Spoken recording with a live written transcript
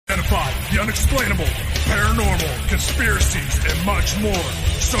the unexplainable, paranormal, conspiracies, and much more.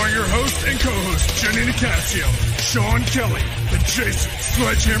 Starring your host and co-host, Jenny Nicasio, Sean Kelly, and Jason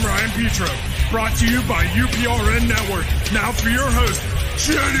Sledgehammer and Petro. Brought to you by UPRN Network. Now for your host,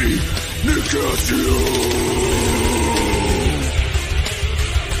 Jenny Nicasio.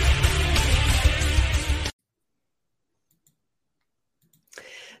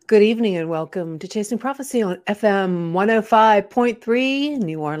 Good evening and welcome to Chasing Prophecy on FM 105.3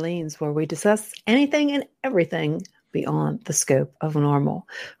 New Orleans, where we discuss anything and everything beyond the scope of normal.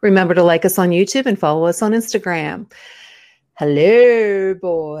 Remember to like us on YouTube and follow us on Instagram. Hello,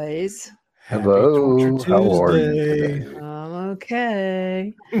 boys. Hello, how are you today? I'm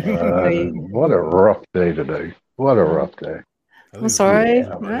okay. What a rough day today. What a rough day. I'm sorry.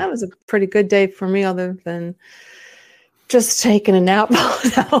 That was a pretty good day for me, other than just taking a nap. No,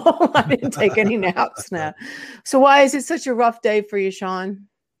 I didn't take any naps now. So why is it such a rough day for you, Sean?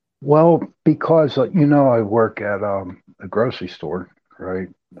 Well, because, I work at a grocery store, right?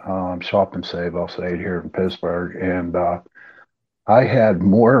 Shop and Save, I'll say it here in Pittsburgh. And I had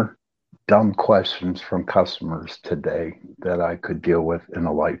more dumb questions from customers today that I could deal with in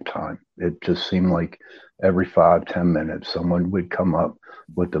a lifetime. It just seemed like every 5-10 minutes, someone would come up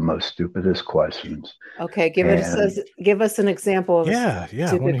with the most stupidest questions. Okay, give us an example of a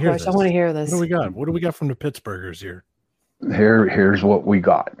stupid question. I want to hear this. What do we got? What do we got from the Pittsburghers here? Here's what we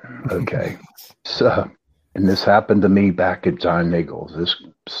got. Okay. So, and this happened to me back at Giant Eagles.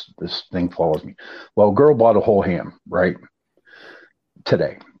 This thing follows me. Well, a girl bought a whole ham, right?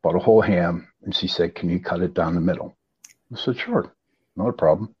 Today, bought a whole ham, and she said, "Can you cut it down the middle?" I said, "Sure, not a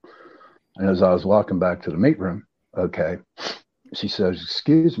problem." And as I was walking back to the meat room, okay, she says,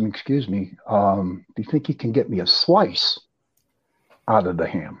 excuse me, do you think you can get me a slice out of the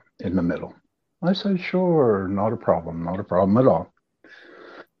ham in the middle? I said, "Sure, not a problem at all."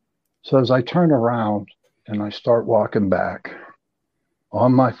 So as I turn around and I start walking back,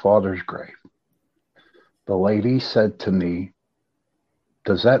 on my father's grave, the lady said to me,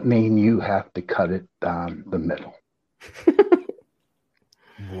 "Does that mean you have to cut it down the middle?"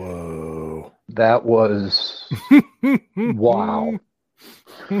 Whoa. That was wow.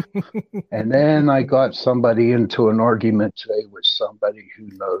 And then I got somebody into an argument today with somebody who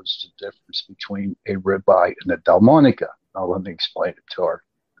knows the difference between a ribeye and a Delmonica. Now let me explain it to our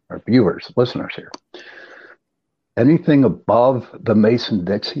viewers, listeners here. Anything above the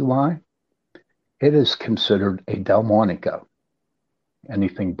Mason-Dixie line, it is considered a Delmonica.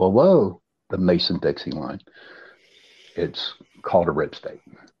 Anything below the Mason-Dixie line, it's called a rib steak.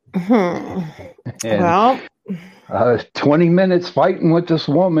 And, 20 minutes fighting with this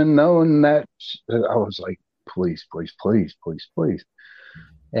woman, knowing that I was like, please.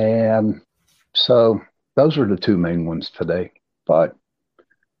 And so those were the two main ones today. But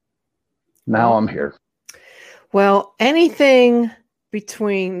now I'm here. Well, anything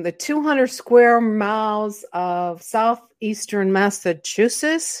between the 200 square miles of southeastern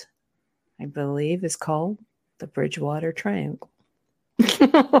Massachusetts, I believe, is called the Bridgewater Triangle.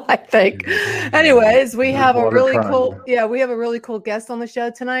 I think. Anyways, we have a really cool guest on the show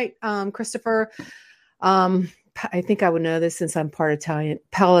tonight. Christopher, I think I would know this since I'm part Italian.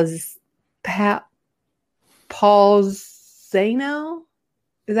 Palzano?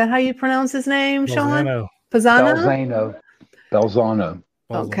 Is that how you pronounce his name, Sean? Balzano.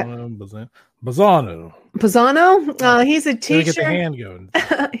 Okay. Balzano. He's a teacher. Get the hand going.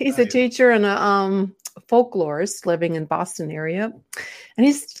 He's a teacher and a folklorist living in Boston area, and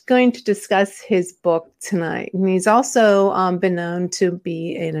he's going to discuss his book tonight. And he's also been known to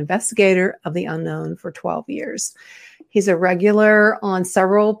be an investigator of the unknown for 12 years. He's a regular on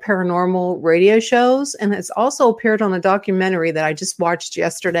several paranormal radio shows and has also appeared on a documentary that I just watched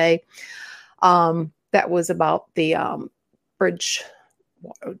yesterday that was about the bridge.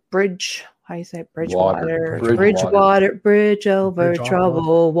 How you say it? Bridgewater. Bridge over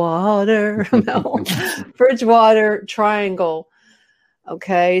troubled water. No, Bridgewater Triangle.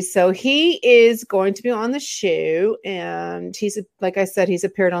 Okay, so he is going to be on the show, and like I said, he's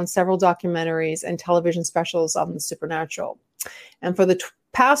appeared on several documentaries and television specials on the supernatural. And for the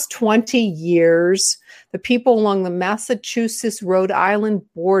past 20 years, the people along the Massachusetts-Rhode Island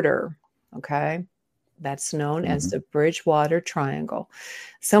border, okay, that's known as the Bridgewater Triangle.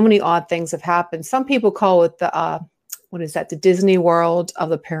 So many odd things have happened. Some people call it the Disney World of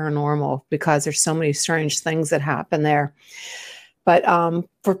the paranormal, because there's so many strange things that happen there. But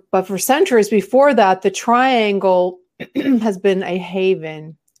for centuries before that, the triangle has been a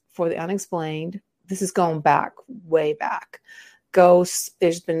haven for the unexplained. This is going back, way back. Ghosts.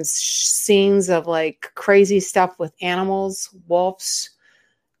 There's been scenes of like crazy stuff with animals, wolves,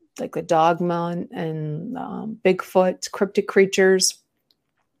 like the dogma and Bigfoot, cryptic creatures.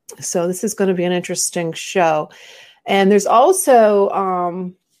 So this is going to be an interesting show. And there's also,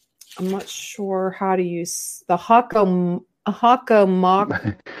 I'm not sure how to use the Hockomock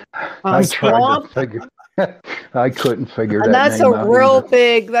swamp. I couldn't figure and that that's name a out real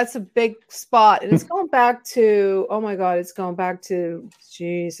either. that's a big spot. And it's going back to, oh my God, it's going back to,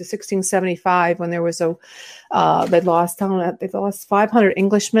 1675 when there was they lost 500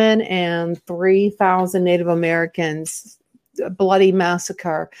 Englishmen and 3,000 Native Americans, a bloody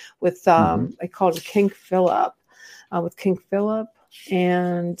massacre with, they called it King Philip, with King Philip.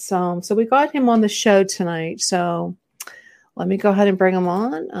 And so we got him on the show tonight. So let me go ahead and bring him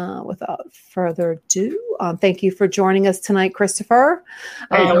on without further ado. Thank you for joining us tonight, Christopher.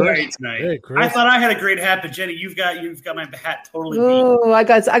 Hey, how are you tonight? Hey, Chris. I thought I had a great hat, but Jenny, you've got my hat totally beat. Oh, I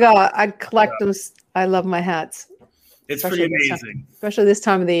collect them. I love my hats. It's Especially pretty amazing. Especially this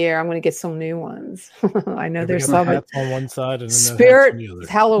time of the year. I'm going to get some new ones. I know there's some hats on one side and then Spirit on the other.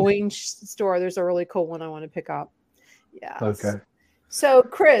 Halloween store. There's a really cool one I want to pick up. Yeah. Okay. So,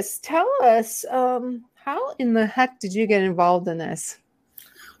 Chris, tell us how in the heck did you get involved in this?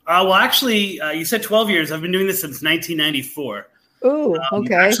 Well, actually, you said 12 years. I've been doing this since 1994. Ooh,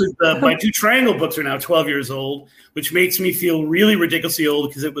 okay. Actually, my 2 Triangle books are now 12 years old, which makes me feel really ridiculously old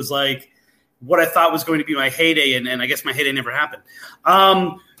because it was like what I thought was going to be my heyday, and I guess my heyday never happened.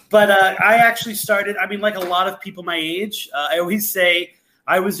 But I actually started, like a lot of people my age, I always say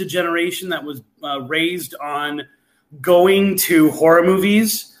I was a generation that was raised on going to horror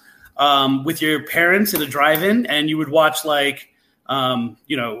movies with your parents at a drive-in, and you would watch The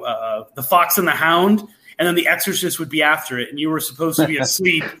Fox and the Hound, and then The Exorcist would be after it, and you were supposed to be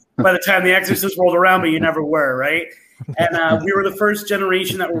asleep by the time The Exorcist rolled around, but you never were, right? And we were the first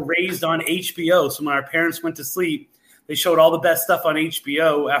generation that were raised on HBO. So when our parents went to sleep, they showed all the best stuff on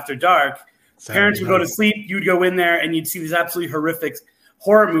HBO after dark. Parents would go to sleep, you'd go in there, and you'd see these absolutely horrific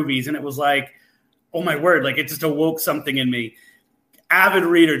horror movies, and it was like, oh my word, like it just awoke something in me. Avid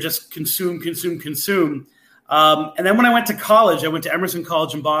reader, just consume. And then when I went to college, I went to Emerson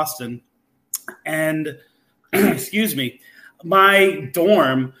College in Boston. And, excuse me, my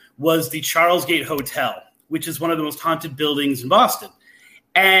dorm was the Charles Gate Hotel, which is one of the most haunted buildings in Boston.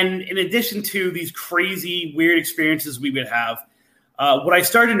 And in addition to these crazy, weird experiences we would have, what I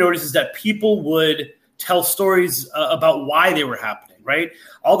started to notice is that people would tell stories about why they were happening, right?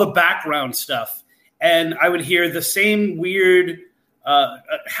 All the background stuff. And I would hear the same weird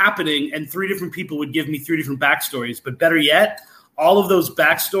happening, and 3 different people would give me 3 different backstories. But better yet, all of those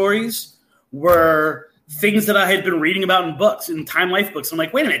backstories were things that I had been reading about in books, in Time Life books. I'm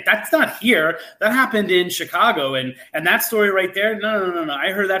like, wait a minute, that's not here. That happened in Chicago. And that story right there, no.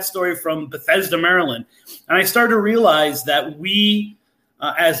 I heard that story from Bethesda, Maryland. And I started to realize that we,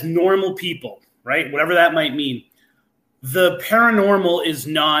 as normal people, right, whatever that might mean, the paranormal is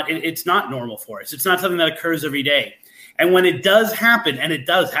it's not normal for us. It's not something that occurs every day. And when it does happen, and it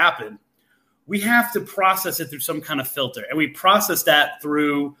does happen, we have to process it through some kind of filter. And we process that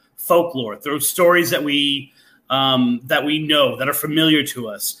through folklore, through stories that we know, that are familiar to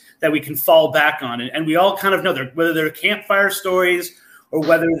us, that we can fall back on. And we all kind of know whether they're campfire stories or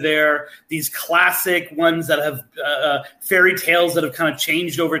whether they're these classic ones that have fairy tales that have kind of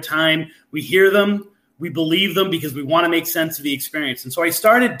changed over time. We hear them. We believe them because we want to make sense of the experience. And so I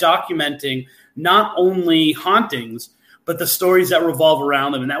started documenting not only hauntings, but the stories that revolve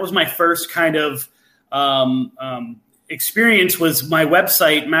around them. And that was my first kind of experience, was my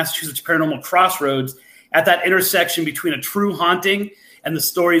website, Massachusetts Paranormal Crossroads, at that intersection between a true haunting and the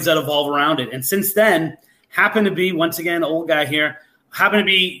stories that evolve around it. And since then, happened to be, once again, old guy here,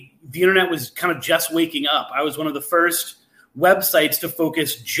 the internet was kind of just waking up. I was one of the first websites to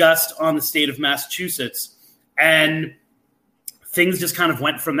focus just on the state of Massachusetts, and things just kind of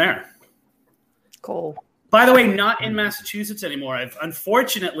went from there. Cool. By the way, not in Massachusetts anymore.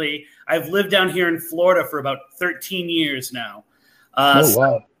 Unfortunately, I've lived down here in Florida for about 13 years now.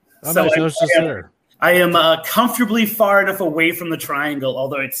 Wow. I am comfortably far enough away from the triangle,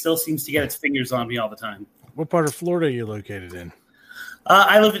 although it still seems to get its fingers on me all the time. What part of Florida are you located in?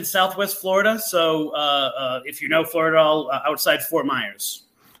 I live in Southwest Florida, so if you know Florida, outside Fort Myers.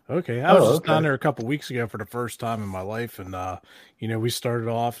 Okay, I was just down there a couple weeks ago for the first time in my life, and we started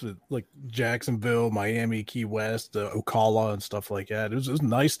off at like Jacksonville, Miami, Key West, Ocala, and stuff like that. It was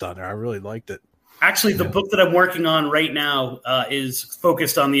nice down there. I really liked it. Actually, the book that I'm working on right now is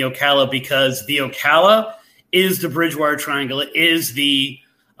focused on the Ocala, because the Ocala is the Bridgewater Triangle. It is the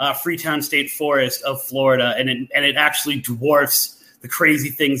Freetown State Forest of Florida, and it actually dwarfs the crazy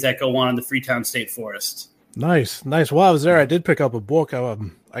things that go on in the Freetown State Forest. Nice. While I was there, I did pick up a book.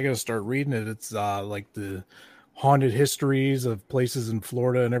 I got to start reading it. It's like the haunted histories of places in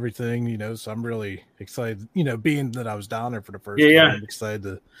Florida and everything, you know, so I'm really excited, you know, being that I was down there for the first time. I'm excited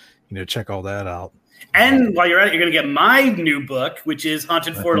to, you know, check all that out. And while you're at it, you're going to get my new book, which is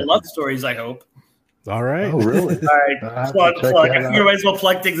Haunted Florida Love Stories, I hope. All right. Oh, really? All right. Plug. I might as well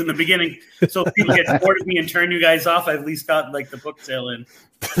plug things in the beginning. So if people get bored of me and turn you guys off, I've at least got like the book sale in.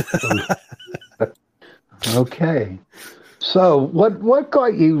 Okay. So what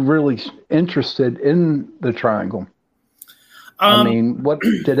got you really interested in the Triangle? I mean, what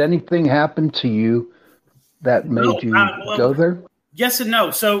did anything happen to you that made you go there? Yes and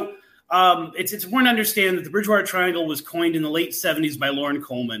no. So it's important to understand that the Bridgewater Triangle was coined in the late 70s by Loren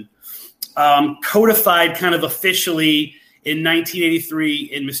Coleman. Codified kind of officially in 1983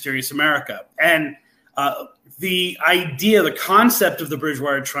 in Mysterious America. And the idea, the concept of the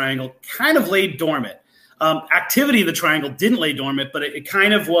Bridgewater Triangle kind of lay dormant. Activity of the Triangle didn't lay dormant, but it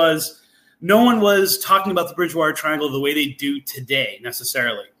kind of was, no one was talking about the Bridgewater Triangle the way they do today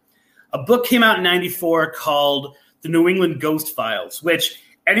necessarily. A book came out in 94 called The New England Ghost Files, which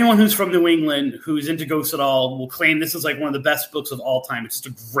anyone who's from New England, who's into ghosts at all, will claim this is like one of the best books of all time. It's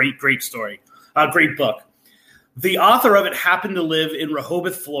just a great, great story. Great book. The author of it happened to live in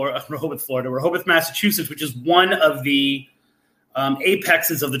Rehoboth, Massachusetts, which is one of the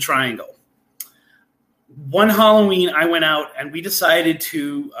apexes of the Triangle. One Halloween, I went out and we decided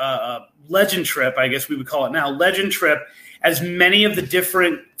to legend trip, I guess we would call it now, legend trip as many of the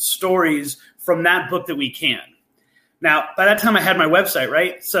different stories from that book that we can. Now, by that time, I had my website,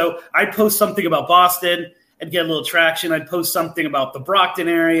 right? So I'd post something about Boston and get a little traction. I'd post something about the Brockton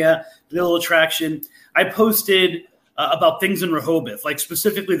area, get a little traction. I posted about things in Rehoboth, like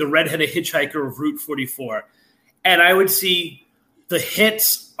specifically the redheaded hitchhiker of Route 44. And I would see the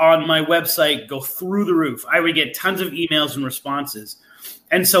hits on my website go through the roof. I would get tons of emails and responses.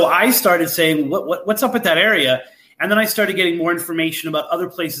 And so I started saying, what's up with that area? And then I started getting more information about other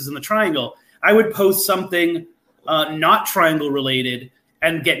places in the Triangle. I would post something not Triangle related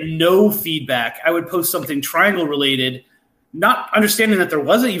and get no feedback. I would post something Triangle related, not understanding that there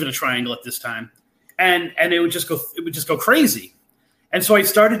wasn't even a Triangle at this time. And it would just go crazy. And so I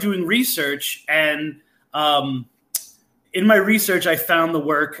started doing research, and in my research, I found the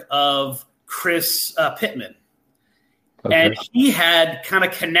work of Chris Pittman. Okay. And he had kind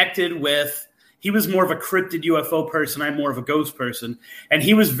of connected with, he was more of a cryptid UFO person. I'm more of a ghost person. And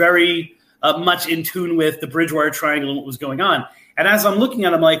he was very much in tune with the Bridgewater Triangle and what was going on. And as I'm looking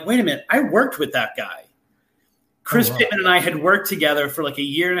at it, I'm like, wait a minute, I worked with that guy. Chris Pittman and I had worked together for like a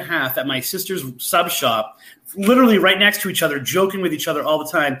year and a half at my sister's sub shop, literally right next to each other, joking with each other all the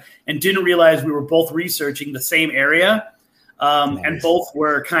time, and didn't realize we were both researching the same area. Nice. And both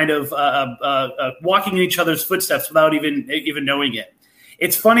were kind of walking in each other's footsteps without even knowing it.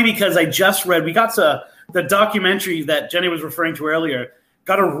 It's funny because I just read, we got to the documentary that Jenny was referring to earlier,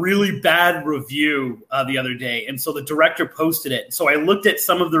 got a really bad review the other day. And so the director posted it. So I looked at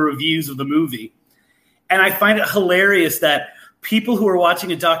some of the reviews of the movie, and I find it hilarious that people who are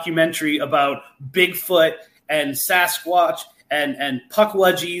watching a documentary about Bigfoot and Sasquatch and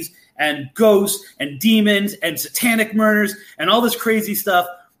Puckwudgies and ghosts and demons and satanic murders and all this crazy stuff,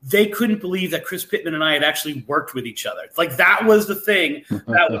 they couldn't believe that Chris Pittman and I had actually worked with each other. Like, that was the thing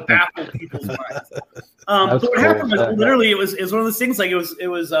that would baffle people's minds. But what happened was literally it was one of those things, like it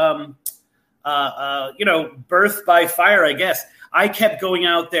was birth by fire, I guess. I kept going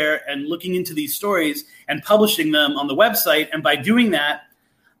out there and looking into these stories and publishing them on the website. And by doing that,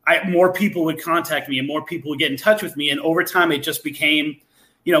 more people would contact me and more people would get in touch with me. And over time, it just became,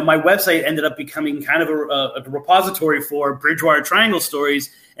 my website ended up becoming kind of a repository for Bridgewater Triangle stories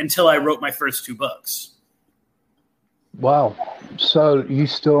until I wrote my first 2 books. Wow. So you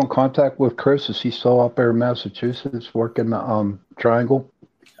still in contact with Chris? Is he still up there in Massachusetts working the Triangle?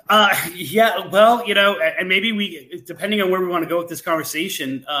 Yeah, well, and maybe we, depending on where we want to go with this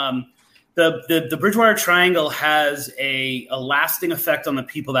conversation, the Bridgewater Triangle has a lasting effect on the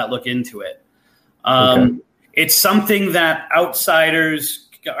people that look into it. Okay. It's something that outsiders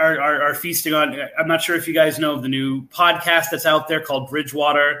are feasting on. I'm not sure if you guys know of the new podcast that's out there called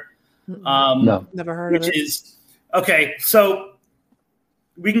Bridgewater. No, never heard of it. Okay, so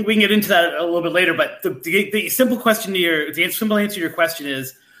we can get into that a little bit later. But the simple question simple answer to your question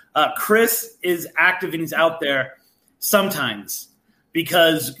is, Chris is active and he's out there sometimes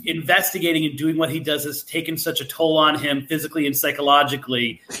because investigating and doing what he does has taken such a toll on him physically and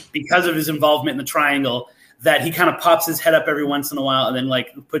psychologically because of his involvement in the Triangle that he kind of pops his head up every once in a while and then like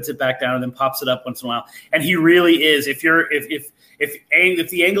puts it back down and then pops it up once in a while. And he really is. If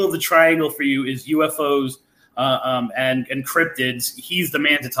the angle of the Triangle for you is UFOs, and cryptids, he's the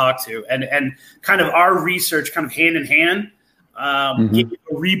man to talk to. And kind of our research kind of hand in hand gave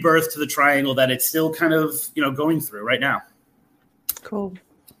a rebirth to the triangle that it's still kind of, going through right now. Cool.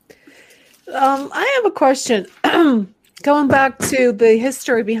 I have a question. Going back to the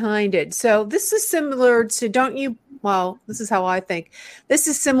history behind it. So this is similar to, well, this is how I think. This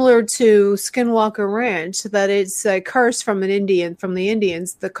is similar to Skinwalker Ranch, that it's a curse from the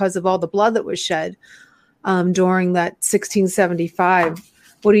Indians because of all the blood that was shed during that 1675.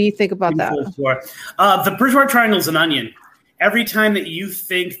 What do you think about that? The Bridgewater Triangle is an onion. Every time that you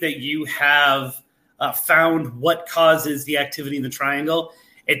think that you have found what causes the activity in the triangle,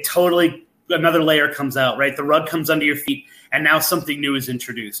 it totally, another layer comes out, right? The rug comes under your feet, and now something new is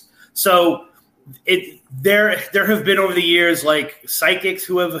introduced. So there have been over the years like psychics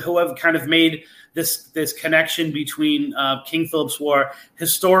who have kind of made this connection between King Philip's War.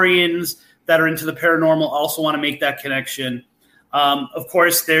 Historians that are into the paranormal also want to make that connection. Of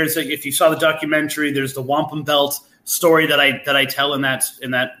course, if you saw the documentary, there's the Wampum Belt story that I tell in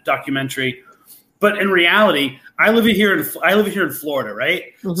that documentary. But in reality, I live here in Florida,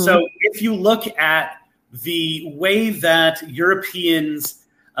 right? Mm-hmm. So if you look at the way that Europeans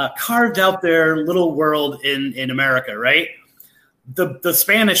carved out their little world in America, right? The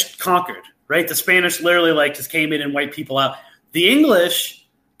Spanish conquered, right? The Spanish literally just came in and wiped people out. The English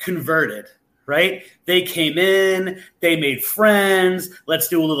converted, right? They came in, they made friends. Let's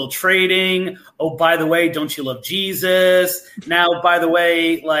do a little trading. Oh, by the way, don't you love Jesus? Now, by the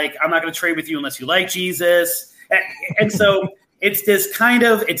way, I'm not going to trade with you unless you like Jesus. And so it's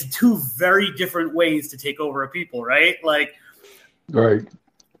it's two very different ways to take over a people, right? Right.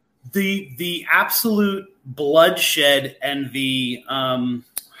 The absolute bloodshed and the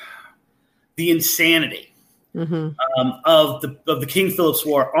insanity of the King Philip's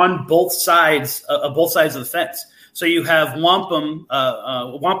War on both sides of the fence. So you have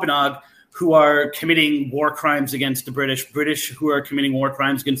Wampanoag who are committing war crimes against the British who are committing war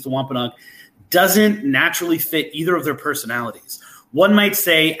crimes against the Wampanoag. Doesn't naturally fit either of their personalities. One might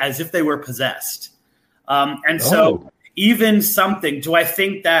say as if they were possessed. So even something, do I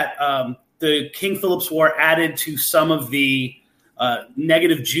think that the King Philip's War added to some of the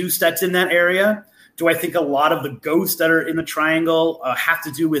negative juice that's in that area? Do I think a lot of the ghosts that are in the triangle have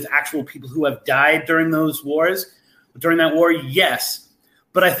to do with actual people who have died during those wars? During that war, yes.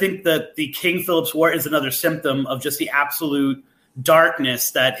 But I think that the King Philip's War is another symptom of just the absolute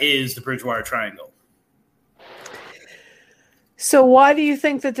darkness that is the Bridgewater Triangle. So why do you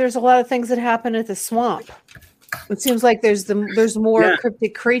think that there's a lot of things that happen at the swamp? It seems like there's more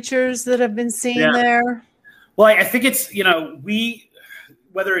cryptic creatures that have been seen there. Well, I think it's,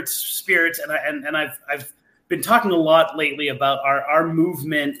 whether it's spirits, and I've been talking a lot lately about our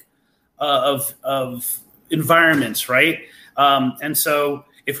movement of environments, right? And so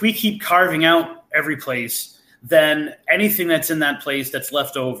if we keep carving out every place, then anything that's in that place that's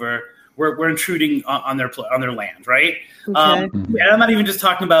left over, we're intruding on their land, right? Okay. And I'm not even just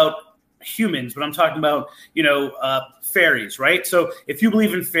talking about humans, but I'm talking about fairies, right? So if you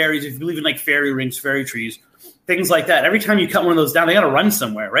believe in fairies, if you believe in fairy rings, fairy trees, things like that, every time you cut one of those down, they got to run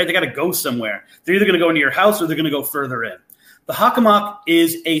somewhere, right? They got to go somewhere. They're either going to go into your house or they're going to go further in. The Hockomock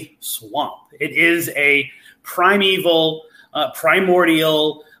is a swamp. It is a primeval,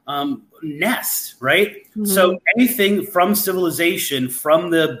 primordial nest, right? Mm-hmm. So anything from civilization, from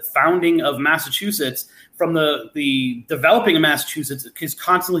the founding of Massachusetts, from the developing of Massachusetts, is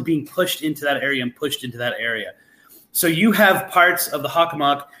constantly being pushed into that area and pushed into that area. So you have parts of the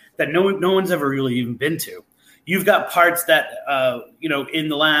Hockomock that no one's ever really even been to. You've got parts that, in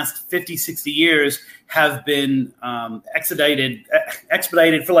the last 50, 60 years have been expedited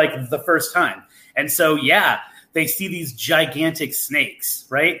for the first time. And so, they see these gigantic snakes,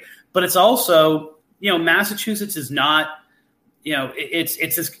 right? But it's also, Massachusetts is not,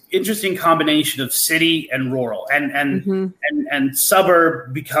 it's this interesting combination of city and rural, and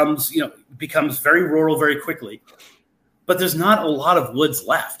suburb becomes very rural very quickly. But there's not a lot of woods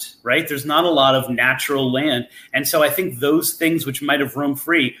left, right? There's not a lot of natural land. And so I think those things which might have roamed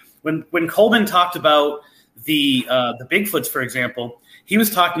free, when Coleman talked about the Bigfoots, for example, he was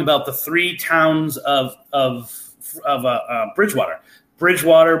talking about the three towns of Bridgewater,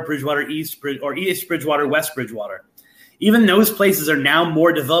 Bridgewater East, or East Bridgewater, West Bridgewater. Even those places are now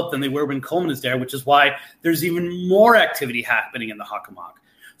more developed than they were when Coleman was there, which is why there's even more activity happening in the Hockomock.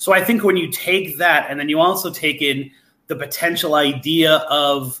 So I think when you take that, and then you also take in the potential idea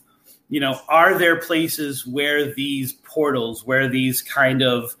of, are there places where these portals, where these kind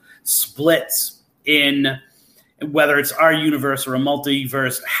of splits in, whether it's our universe or a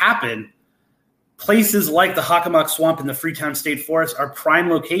multiverse, happen? places like the Hockomock Swamp and the Freetown State Forest are prime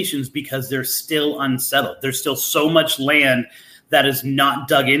locations because they're still unsettled. There's still so much land that is not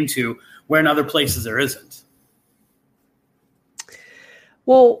dug into, where in other places there isn't.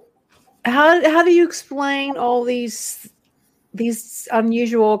 Well, how do you explain all these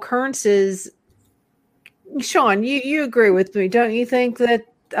unusual occurrences? Sean, you agree with me, don't you think that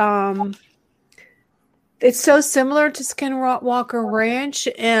it's so similar to Skinwalker Ranch?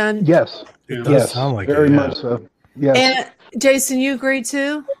 And yes, it does sound like very it, much so. Yes. And Jason, you agree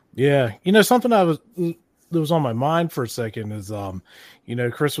too? Yeah, something that was on my mind for a second is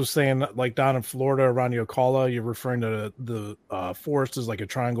Chris was saying, like, down in Florida around the Ocala, you're referring to the forest as like a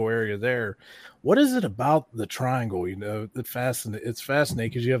triangle area there. What is it about the triangle? It's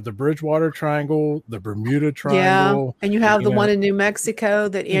fascinating because you have the Bridgewater Triangle, the Bermuda Triangle, and you have the one in New Mexico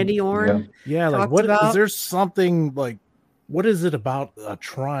that Andy Orn like what about. Is there something like, what is it about a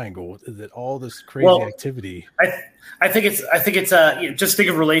triangle? Is it all this crazy activity? I think it's just think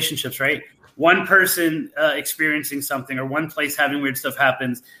of relationships, right? One person experiencing something or one place having weird stuff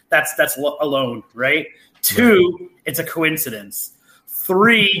happens. That's alone, right? 2, it's a coincidence.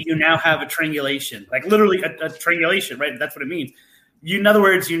 3, you now have a triangulation, like literally a triangulation, right? That's what it means. In other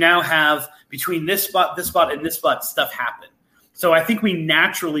words, you now have between this spot, and this spot, stuff happen. So I think we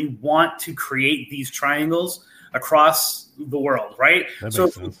naturally want to create these triangles across the world, right? So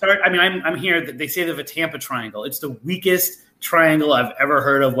if we start, I'm here. They say they have a Tampa triangle. It's the weakest triangle I've ever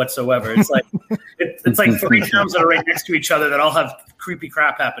heard of whatsoever. It's like it's like 3 towns that are right next to each other that all have creepy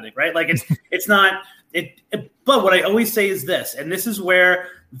crap happening, right? Like it's not. But what I always say is this, and this is where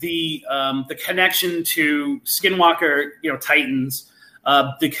the connection to Skinwalker, Titans,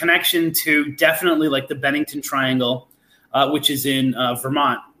 the connection to definitely like the Bennington Triangle, which is in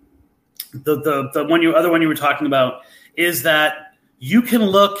Vermont. The other one you were talking about is that you can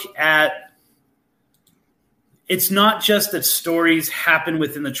look at. It's not just that stories happen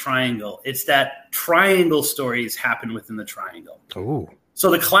within the triangle; it's that triangle stories happen within the triangle. Oh. So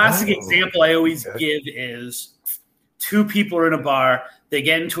the classic example I always give is 2 people are in a bar. They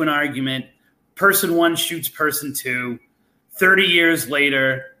get into an argument. Person 1 shoots person 2. 30 years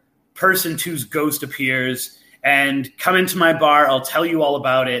later, person 2's ghost appears and come into my bar. I'll tell you all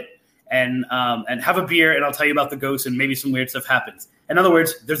about it and have a beer, and I'll tell you about the ghost, and maybe some weird stuff happens. In other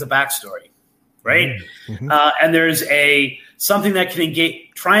words, there's a backstory, right? Mm-hmm. And there's something that can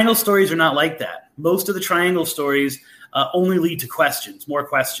engage. Triangle stories are not like that. Most of the triangle stories only lead to more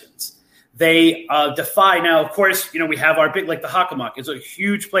questions. They defy. Now, of course, we have our big, like the Hockomock is a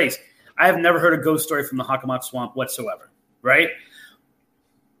huge place. I have never heard a ghost story from the Hockomock Swamp whatsoever, right?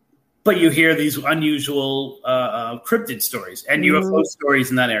 But you hear these unusual cryptid stories and UFO stories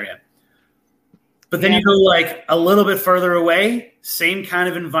in that area. But then you go like a little bit further away, same kind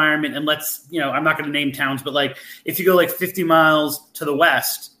of environment. And I'm not going to name towns, but like if you go like 50 miles to the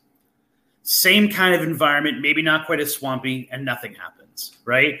west, same kind of environment, maybe not quite as swampy, and nothing happens,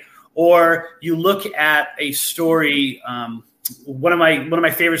 right? Or you look at a story. One of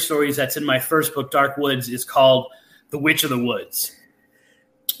my favorite stories that's in my first book, Dark Woods, is called The Witch of the Woods.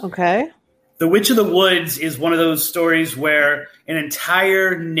 Okay. The Witch of the Woods is one of those stories where an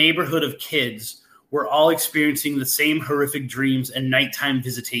entire neighborhood of kids were all experiencing the same horrific dreams and nighttime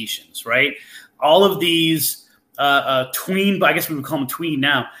visitations, right? All of these tween, I guess we would call them tween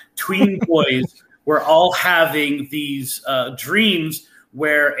now, tween boys were all having these dreams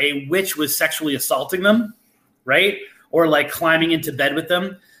where a witch was sexually assaulting them, right? Or like climbing into bed with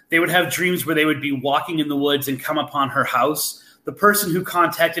them. They would have dreams where they would be walking in the woods and come upon her house. The person who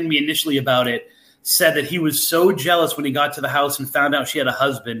contacted me initially about it said that he was so jealous when he got to the house and found out she had a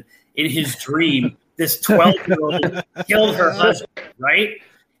husband. In his dream, this 12-year-old killed her husband, right?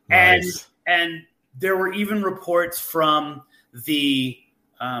 Nice. And there were even reports from the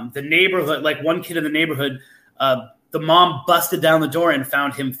neighborhood, like one kid in the neighborhood, the mom busted down the door and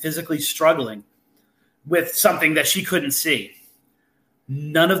found him physically struggling with something that she couldn't see.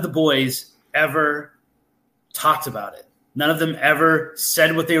 None of the boys ever talked about it. None of them ever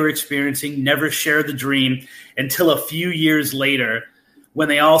said what they were experiencing, never shared the dream until a few years later when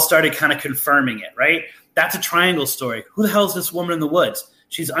they all started kind of confirming it, right? That's a triangle story. Who the hell is this woman in the woods?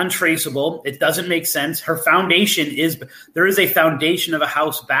 She's untraceable. It doesn't make sense. Her foundation there is a foundation of a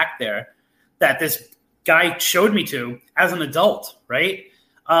house back there that this guy showed me to as an adult, right?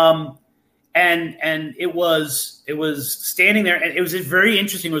 And it was standing there, and it was very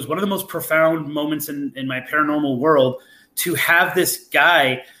interesting. It was one of the most profound moments in my paranormal world to have this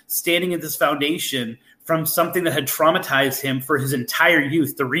guy standing at this foundation from something that had traumatized him for his entire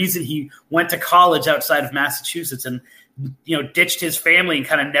youth. The reason he went to college outside of Massachusetts and ditched his family and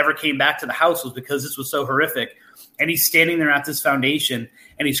kind of never came back to the house was because this was so horrific. And he's standing there at this foundation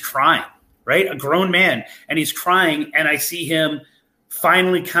and he's crying, right? A grown man, and he's crying. And I see him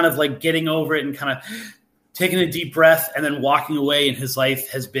finally kind of like getting over it and kind of taking a deep breath and then walking away. And his life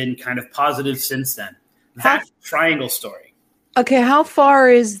has been kind of positive since then. That's the triangle story. Okay. How far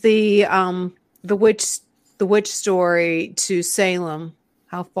is the witch story to Salem?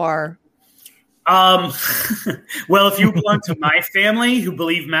 How far? Well, if you belong to my family who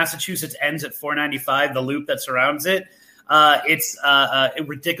believe Massachusetts ends at 495, the loop that surrounds it, it's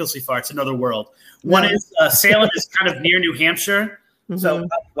ridiculously far. It's another world. One is Salem is kind of near New Hampshire. Mm-hmm. So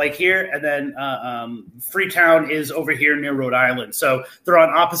like here, and then Freetown is over here near Rhode Island. So they're on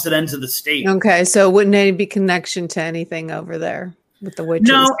opposite ends of the state. Okay. So wouldn't any be connection to anything over there with the witches?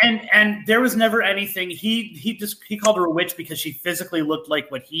 No. And there was never anything. He called her a witch because she physically looked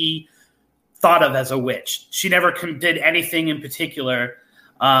like what he thought of as a witch. She never did anything in particular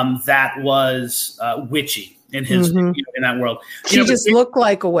that was witchy in his in that world. She just looked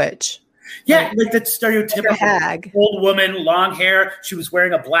like a witch. Yeah, like that stereotypical like hag. Old woman, long hair. She was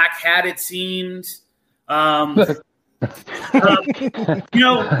wearing a black hat, it seemed. But the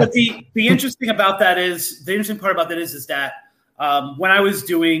interesting about that is the interesting part about that is that when I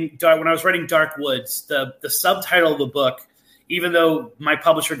was writing Dark Woods, the subtitle of the book, even though my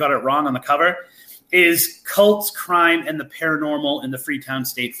publisher got it wrong on the cover, is Cults, Crime, and the Paranormal in the Freetown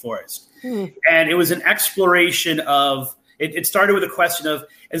State Forest. And it was an exploration of, it started with a question of,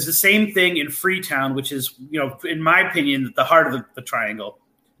 is the same thing in Freetown, which is, in my opinion, the heart of the triangle,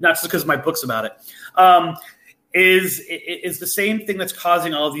 not just because my book's about it, is the same thing that's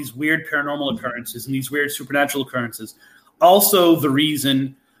causing all of these weird paranormal occurrences and these weird supernatural occurrences. Also the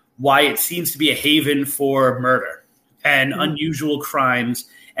reason why it seems to be a haven for murder and unusual crimes,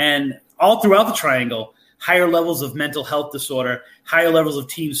 and all throughout the triangle, higher levels of mental health disorder, higher levels of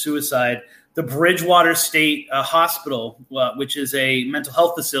teen suicide. The Bridgewater State Hospital, which is a mental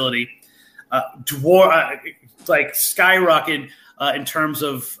health facility, skyrocketed in terms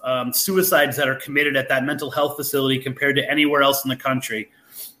of suicides that are committed at that mental health facility compared to anywhere else in the country,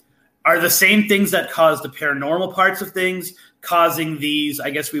 are the same things that cause the paranormal parts of things, causing these, I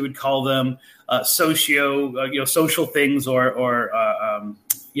guess we would call them social things or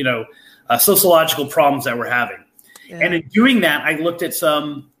sociological problems that we're having. Yeah. And in doing that, I looked at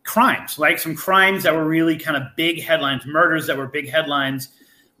some crimes that were really kind of big headlines, murders that were big headlines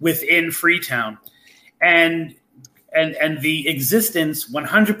within Freetown, and the existence,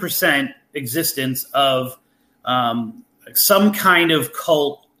 100% existence of some kind of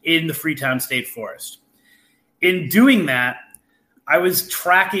cult in the Freetown State Forest. In doing that, I was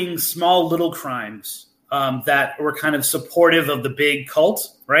tracking small little crimes that were kind of supportive of the big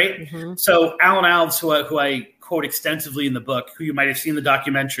cult, right? Mm-hmm. So Alan Alves, who I quote extensively in the book, who you might have seen the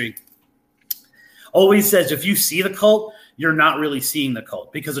documentary, always says, if you see the cult, you're not really seeing the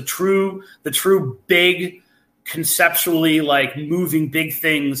cult, because the true big, conceptually like moving big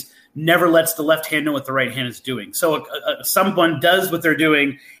things never lets the left hand know what the right hand is doing. So someone does what they're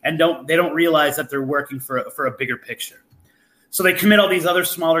doing and they don't realize that they're working for a bigger picture. So they commit all these other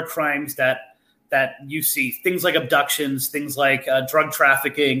smaller crimes that you see, things like abductions, things like drug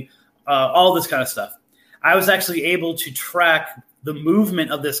trafficking, all this kind of stuff. I was actually able to track the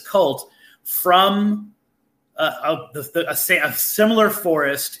movement of this cult from a similar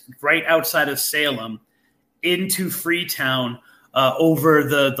forest right outside of Salem into Freetown over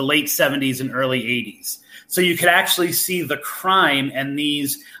the late 70s and early 80s. So you could actually see the crime and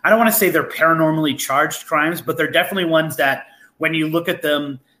these, I don't want to say they're paranormally charged crimes, but they're definitely ones that when you look at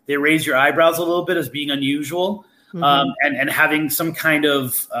them, they raise your eyebrows a little bit as being unusual. Mm-hmm. And having some kind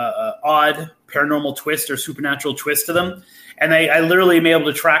of odd paranormal twist or supernatural twist to them. And I literally am able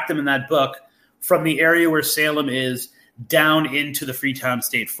to track them in that book from the area where Salem is down into the Freetown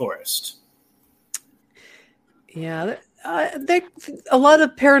State Forest. Yeah, a lot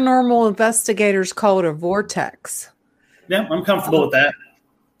of paranormal investigators call it a vortex. Yeah, I'm comfortable with that.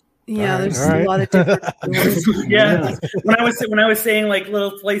 Yeah, there's a lot of different yeah. When I was saying like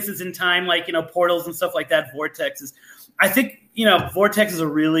little places in time, like, portals and stuff like that, vortexes. I think, vortex is a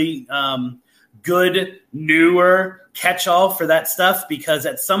really good, newer catch-all for that stuff, because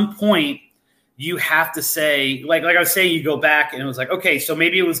at some point you have to say, like I was saying, you go back and it was like, okay, so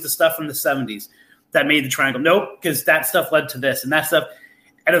maybe it was the stuff from the 70s that made the triangle. Nope, because that stuff led to this and that stuff.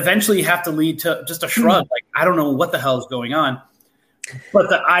 And eventually you have to lead to just a shrug. Like, I don't know what the hell is going on. But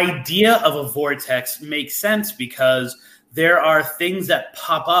the idea of a vortex makes sense, because there are things that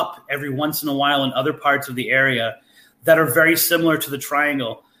pop up every once in a while in other parts of the area that are very similar to the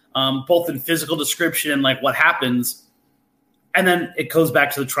triangle, both in physical description and like what happens. and then it goes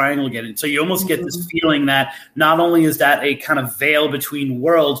back to the triangle again. And so you almost get this feeling that not only is that a kind of veil between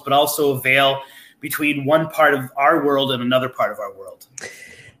worlds, but also a veil between one part of our world and another part of our world.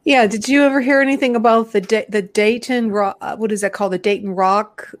 Yeah. Did you ever hear anything about the Dayton Rock? What is that called? The Dayton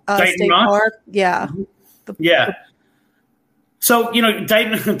Rock State Park? Yeah. Yeah. So,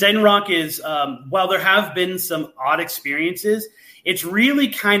 Dayton Rock is, while there have been some odd experiences, it's really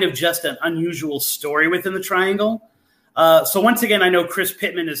kind of just an unusual story within the Triangle. So once again, I know Chris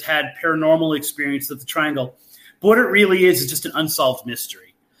Pittman has had paranormal experience at the Triangle, but what it really is just an unsolved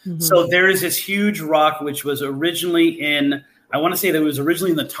mystery. Mm-hmm. So there is this huge rock, which was originally in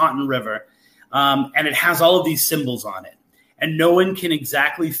the Taunton River, and it has all of these symbols on it. And no one can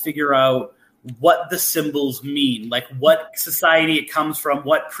exactly figure out what the symbols mean, like what society it comes from,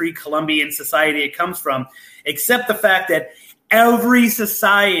 what pre-Columbian society it comes from, except the fact that every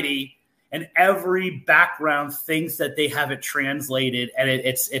society and every background thinks that they have it translated, and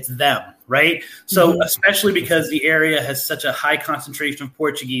it's them, right? So especially because the area has such a high concentration of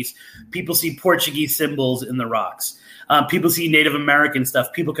Portuguese, people see Portuguese symbols in the rocks. People see Native American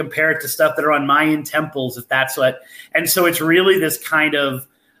stuff. People compare it to stuff that are on Mayan temples, if that's what. And so it's really this kind of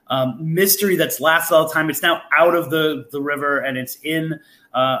mystery that's lasted all the time. It's now out of the river, and it's in,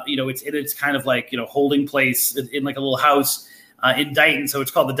 its kind of like, holding place in like a little house in Dayton. So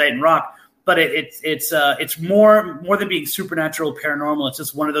it's called the Dayton Rock. But it's more than being supernatural, paranormal. It's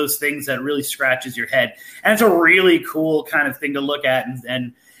just one of those things that really scratches your head, and it's a really cool kind of thing to look at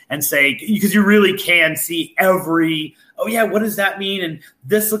and say, because you really can see what does that mean? And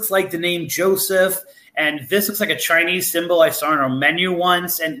this looks like the name Joseph, and this looks like a Chinese symbol I saw on our menu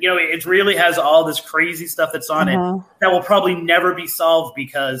once. And, it really has all this crazy stuff that's on it that will probably never be solved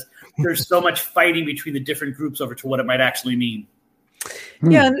because there's so much fighting between the different groups over to what it might actually mean.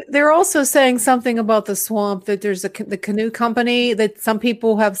 Yeah, and they're also saying something about the swamp, that there's the canoe company that some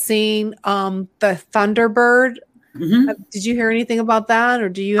people have seen, the Thunderbird. Mm-hmm. Did you hear anything about that, or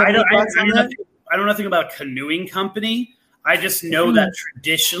do you have any thoughts on that? I don't know nothing about a canoeing company. I just know that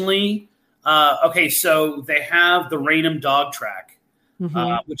traditionally, so they have the Raynham Dog Track,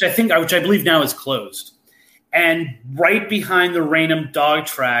 which I believe now is closed. And right behind the Raynham Dog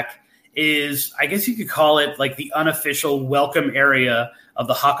Track is, I guess you could call it like the unofficial welcome area of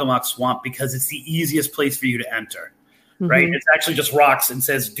the Hockomock Swamp, because it's the easiest place for you to enter. Right? It's actually just rocks and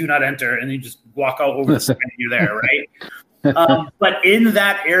says, "Do not enter," and you just walk all over the sand and you're there, right? But in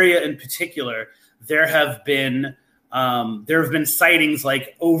that area in particular, there have been sightings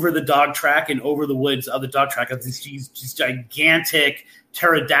like over the dog track and over the woods of the dog track of these gigantic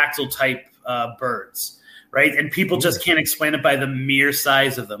pterodactyl type birds, right? And people just can't explain it by the mere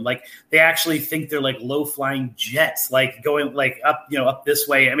size of them. Like they actually think they're like low flying jets, like going like up this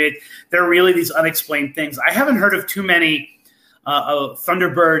way. I mean, they're really these unexplained things. I haven't heard of too many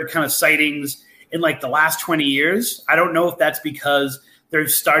Thunderbird kind of sightings in like the last 20 years. I don't know if that's because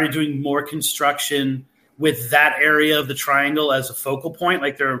they've started doing more construction with that area of the triangle as a focal point.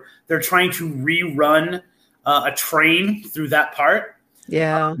 Like they're trying to rerun a train through that part.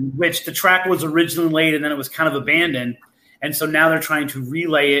 Yeah. Which the track was originally laid and then it was kind of abandoned. And so now they're trying to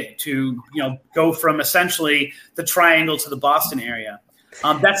relay it to, go from essentially the triangle to the Boston area.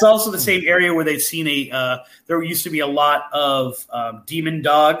 That's also the same area where they've seen there used to be a lot of demon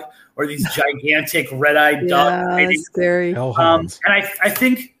dog or these gigantic red-eyed dogs. Yeah, scary. And I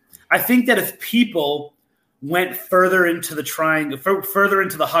think that if people went further into the triangle, further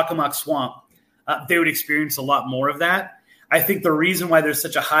into the Hockomock Swamp, they would experience a lot more of that. I think the reason why there's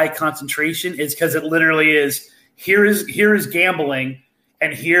such a high concentration is because it literally is here is gambling,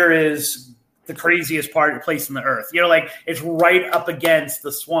 and here is the craziest place in the earth. It's right up against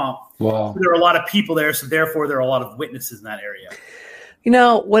the swamp. Wow. There are a lot of people there, so therefore there are a lot of witnesses in that area.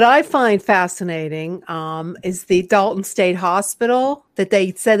 What I find fascinating is the Dalton State Hospital, that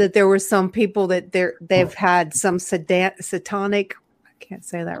they said that there were some people that they've had some satanic, I can't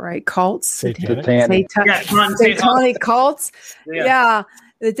say that right, cults. Satanic cults. Yeah.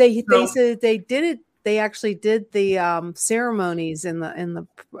 They said they did it. They actually did the ceremonies in the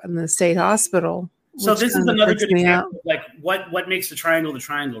state hospital. So this is another good example, like what makes the triangle,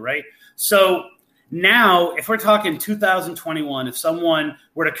 right? So now, if we're talking 2021, if someone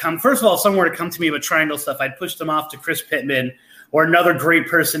were to come, first of all, if someone were to come to me about triangle stuff, I'd push them off to Chris Pittman or another great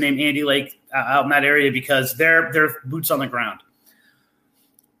person named Andy Lake out in that area, because they're boots on the ground.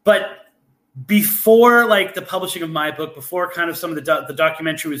 But before like the publishing of my book, before kind of some of the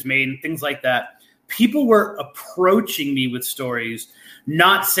documentary was made and things like that, people were approaching me with stories,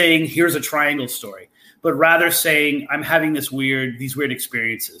 not saying here's a triangle story, but rather saying I'm having these weird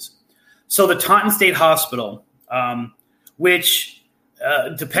experiences. So the Taunton State Hospital which,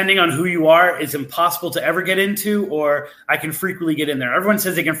 depending on who you are, is impossible to ever get into, or I can frequently get in there. Everyone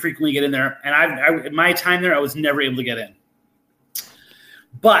says they can frequently get in there, and in my time there, I was never able to get in.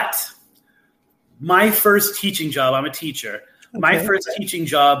 But my first teaching job, I'm a teacher. Okay. My first teaching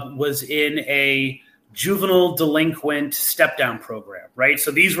job was in a juvenile delinquent step-down program, right?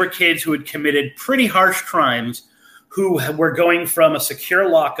 So these were kids who had committed pretty harsh crimes, who were going from a secure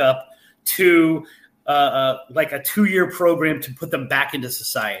lockup to like a 2-year program to put them back into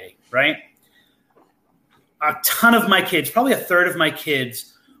society, right? A ton of my kids, probably a third of my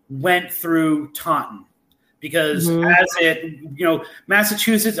kids, went through Taunton because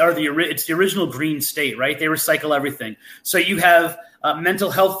Massachusetts it's the original green state, right? They recycle everything. So you have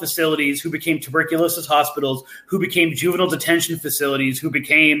mental health facilities who became tuberculosis hospitals, who became juvenile detention facilities, who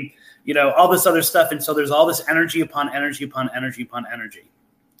became, all this other stuff. And so there's all this energy upon energy upon energy upon energy.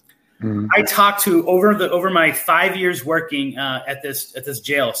 Mm-hmm. I talked to over my 5 years working at this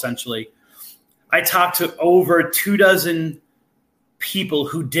jail, essentially, I talked to over 24 people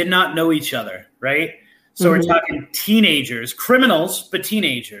who did not know each other, right? So we're talking teenagers, criminals, but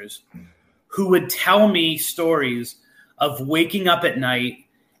teenagers who would tell me stories of waking up at night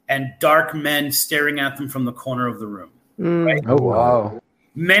and dark men staring at them from the corner of the room. Right? Oh, wow.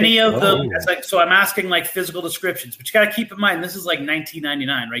 Many of them, so I'm asking like physical descriptions, but you got to keep in mind, this is like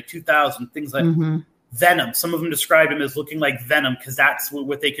 1999, right? 2000, things like venom. Some of them described him as looking like venom because that's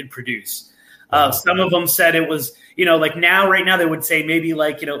what they could produce. Some of them said it was, like right now they would say maybe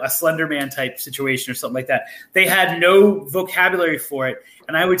like, a Slender Man type situation or something like that. They had no vocabulary for it.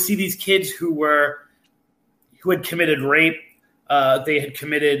 And I would see these kids who had committed rape. They had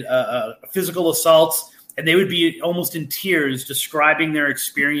committed physical assaults, and they would be almost in tears describing their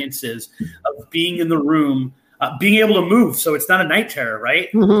experiences of being in the room, being able to move. So it's not a night terror,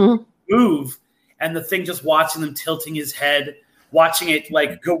 right? Mm-hmm. Move. And the thing just watching them tilting his head, watching it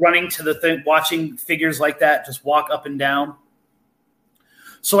like go running to the thing, watching figures like that just walk up and down.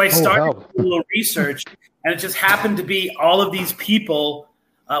 So I started doing a little research, and it just happened to be all of these people,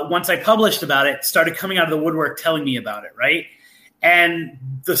 once I published about it, started coming out of the woodwork telling me about it, right? And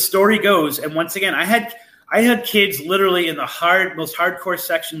the story goes, and once again, I had kids literally in the most hardcore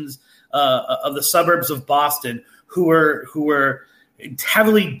sections of the suburbs of Boston who were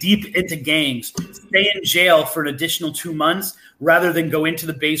heavily deep into gangs, stay in jail for an additional 2 months rather than go into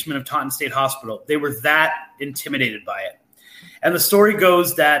the basement of Taunton State Hospital. They were that intimidated by it. And the story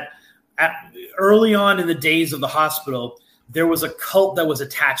goes that early on in the days of the hospital, there was a cult that was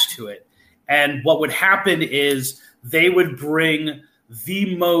attached to it. And what would happen is they would bring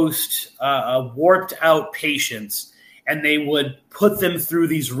the most warped out patients, and they would put them through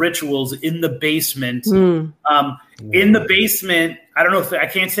these rituals in the basement. In the basement, I don't know I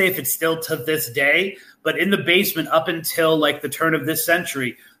can't say if it's still to this day, but in the basement up until like the turn of this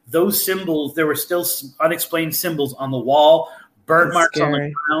century, those symbols, there were still unexplained symbols on the wall, burn marks on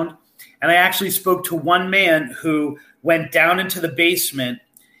the ground. And I actually spoke to one man who went down into the basement,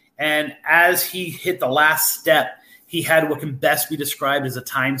 and as he hit the last step, he had what can best be described as a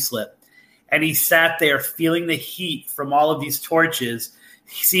time slip. And he sat there feeling the heat from all of these torches,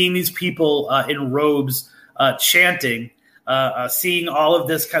 seeing these people in robes chanting, seeing all of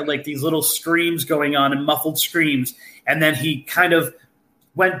this kind of like these little screams going on and muffled screams. And then he kind of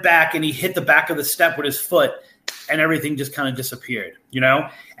went back and he hit the back of the step with his foot, and everything just kind of disappeared,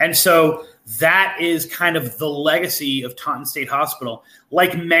 And so that is kind of the legacy of Taunton State Hospital.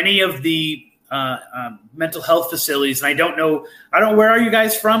 Like many of the mental health facilities, and I don't know, where are you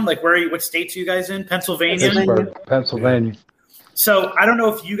guys from? Like, what states are you guys in? Pennsylvania. So I don't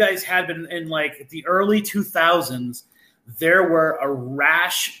know if you guys had been in like the early 2000s, there were a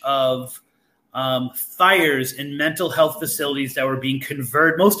rash of fires in mental health facilities that were being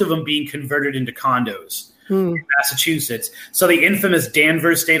converted, most of them being converted into condos in Massachusetts. So the infamous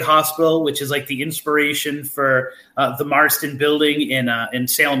Danvers State Hospital, which is like the inspiration for the Marston building in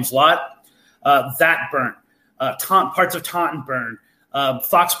Salem's Lot, that burnt. Parts of Taunton burned.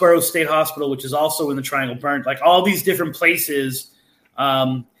 Foxborough State Hospital, which is also in the Triangle, burnt. Like all these different places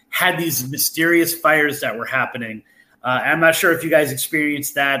had these mysterious fires that were happening. I'm not sure if you guys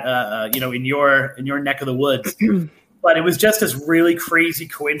experienced that, in your neck of the woods, but it was just this really crazy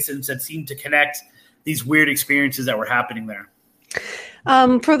coincidence that seemed to connect these weird experiences that were happening there.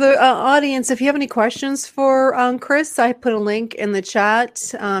 For the audience, if you have any questions for Chris, I put a link in the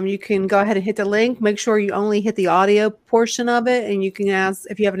chat. You can go ahead and hit the link. Make sure you only hit the audio portion of it, and you can ask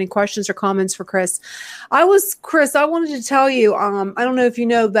if you have any questions or comments for Chris. I wanted to tell you, I don't know if you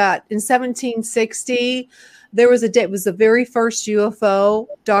know that in 1760, There was it was the very first UFO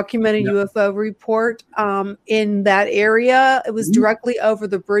documented UFO report in that area. It was directly over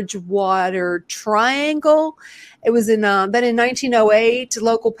the Bridgewater Triangle. It was then in 1908,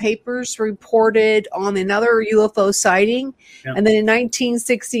 local papers reported on another UFO sighting. Yeah. And then in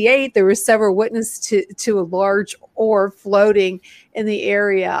 1968, there were several witnesses to a large orb floating in the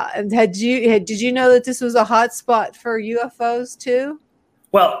area. And did you know that this was a hot spot for UFOs too?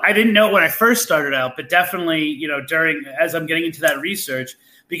 Well, I didn't know when I first started out, but definitely, as I'm getting into that research,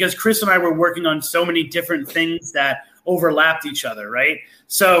 because Chris and I were working on so many different things that overlapped each other, right?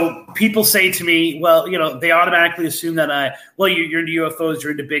 So people say to me, well, they automatically assume that you're into UFOs,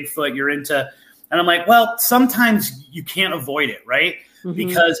 you're into Bigfoot, and I'm like, well, sometimes you can't avoid it, right? Mm-hmm.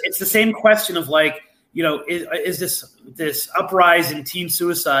 Because it's the same question of is this uprise in teen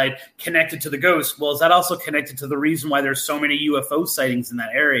suicide connected to the ghost? Well, is that also connected to the reason why there's so many UFO sightings in that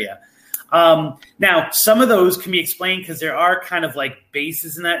area? Now, some of those can be explained because there are kind of like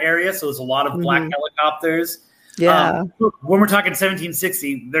bases in that area. So there's a lot of black helicopters. Yeah. When we're talking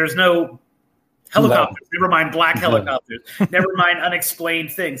 1760, there's no helicopters. No. Never mind black helicopters. Never mind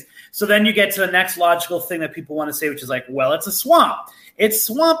unexplained things. So then you get to the next logical thing that people want to say, which is like, well, it's a swamp. It's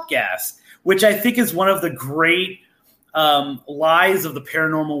swamp gas, which I think is one of the great lies of the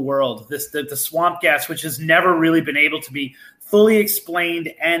paranormal world. The swamp gas, which has never really been able to be fully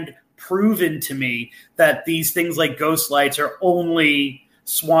explained and proven to me that these things like ghost lights are only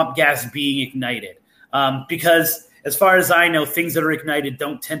swamp gas being ignited. Because as far as I know, things that are ignited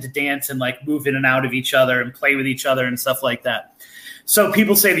don't tend to dance and like move in and out of each other and play with each other and stuff like that. So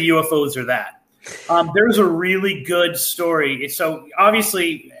people say the UFOs are that. There's a really good story. So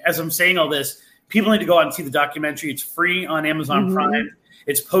obviously, as I'm saying all this, people need to go out and see the documentary. It's free on Amazon Prime.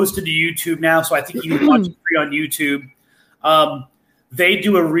 It's posted to YouTube now, so I think you can watch it free on YouTube. They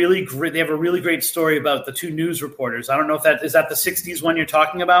have a really great story about the two news reporters. I don't know if is that the 60s one you're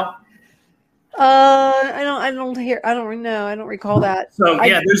talking about? I don't recall that. So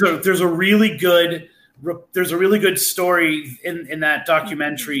there's a really good story in that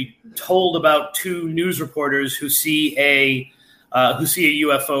documentary told about two news reporters who see a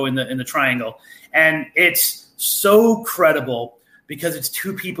UFO in the triangle, and it's so credible because it's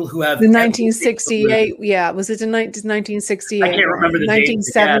two people who have the 1968. Yeah, was it the 1968? I can't remember the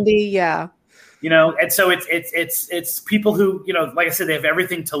 1970. Yeah. And so it's people who, like I said, they have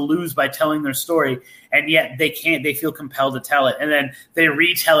everything to lose by telling their story, and yet they feel compelled to tell it. And then they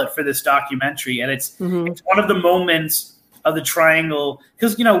retell it for this documentary. And it's one of the moments of the triangle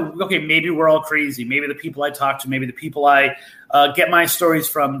because, okay, maybe we're all crazy. Maybe the people I talk to, maybe the people I get my stories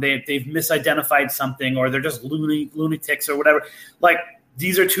from, they've misidentified something, or they're just lunatics or whatever. Like,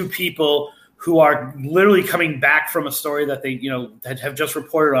 these are two people who are literally coming back from a story that they, that have just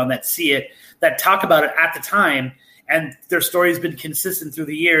reported on, that see it, that talk about it at the time, and their story has been consistent through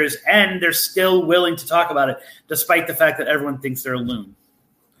the years, and they're still willing to talk about it, despite the fact that everyone thinks they're a loon,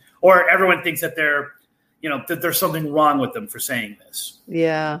 or everyone thinks that they're, that there's something wrong with them for saying this.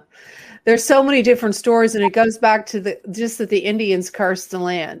 Yeah. There's so many different stories, and it goes back to that the Indians cursed the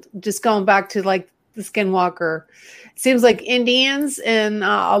land, just going back to like the Skinwalker. It seems like Indians and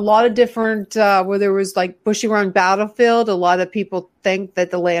a lot of different where there was like Bushy Run battlefield. A lot of people think that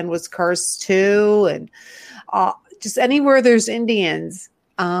the land was cursed too, and just anywhere there's Indians,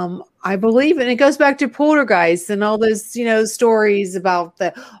 I believe. And it goes back to poltergeists and all those stories about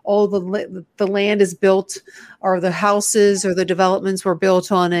the land is built, or the houses or the developments were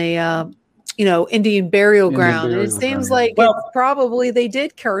built on a Indian burial ground. And it seems like probably they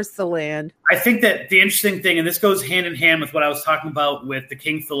did curse the land. I think that the interesting thing, and this goes hand in hand with what I was talking about with the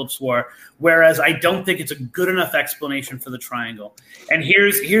King Philip's War, whereas I don't think it's a good enough explanation for the triangle. And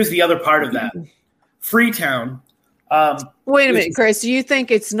here's the other part of that. Freetown. Wait a minute, Chris. Do you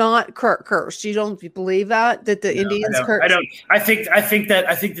think it's not cursed? You don't believe that the Indians cursed? I don't. I think that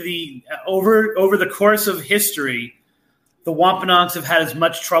over the course of history, the Wampanoags have had as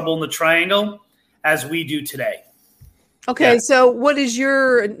much trouble in the triangle as we do today. Okay, so what is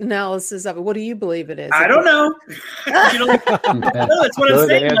your analysis of it? What do you believe it is? I don't know. That's what I'm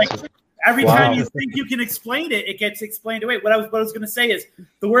saying. Like, every time you think you can explain it, it gets explained away. What I was going to say is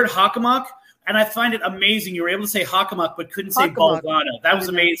the word Hockomock, and I find it amazing. You were able to say Hockomock, but couldn't say Bolzano. That was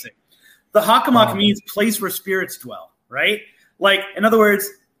amazing. The Hockomock means place where spirits dwell, right? Like, in other words,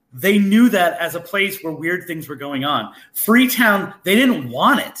 they knew that as a place where weird things were going on. Freetown, they didn't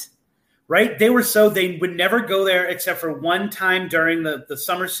want it, right? They would never go there except for one time during the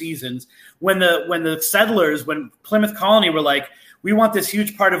summer seasons when the settlers, when Plymouth Colony were like, we want this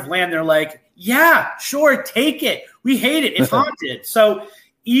huge part of land. They're like, yeah, sure, take it. We hate it. It's haunted. So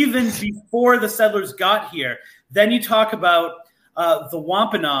even before the settlers got here. Then you talk about the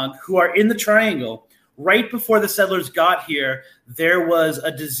Wampanoag, who are in the triangle. Right before the settlers got here, there was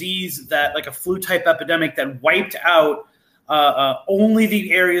a disease that, like a flu-type epidemic, that wiped out only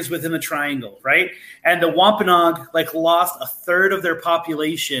the areas within the triangle, right? And the Wampanoag lost a third of their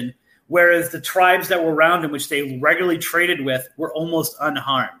population, whereas the tribes that were around them, which they regularly traded with, were almost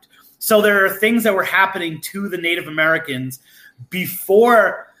unharmed. So there are things that were happening to the Native Americans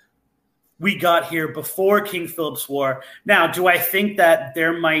before we got here, before King Philip's War. Now, do I think that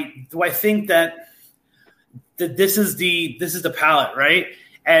this is the palette, right?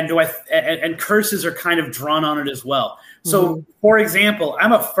 And and curses are kind of drawn on it as well. So, for example,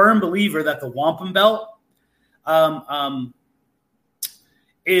 I'm a firm believer that the Wampum Belt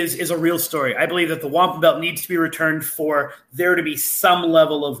is a real story. I believe that the Wampum Belt needs to be returned for there to be some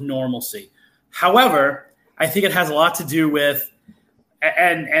level of normalcy. However, I think it has a lot to do with,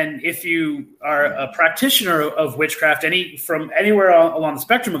 and if you are a practitioner of witchcraft, from anywhere along the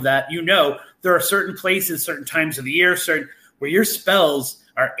spectrum of that, there are certain places, certain times of the year, where your spells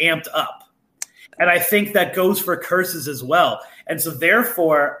are amped up. And I think that goes for curses as well. And so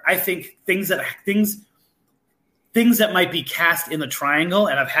therefore, I think things that might be cast in the triangle,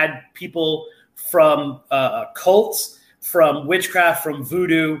 and I've had people from cults, from witchcraft, from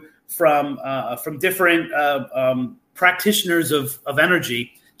voodoo, from different practitioners of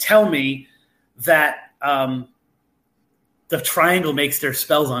energy tell me that the triangle makes their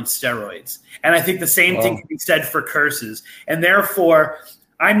spells on steroids. And I think the same thing can be said for curses. And therefore,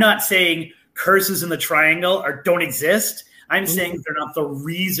 I'm not saying curses in the triangle don't exist. I'm saying they're not the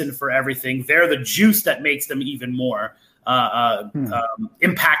reason for everything. They're the juice that makes them even more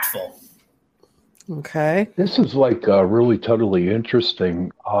impactful. Okay. This is really totally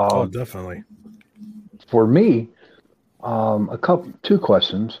interesting. Definitely. For me, two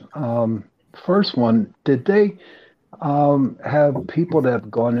questions. First one, did they have people that have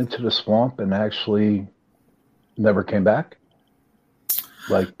gone into the swamp and actually never came back?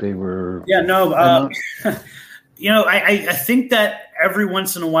 Like they were... Yeah, no. I think that every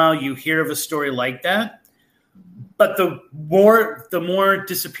once in a while you hear of a story like that, but the more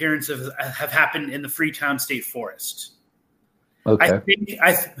disappearances have happened in the Freetown State Forest. Okay.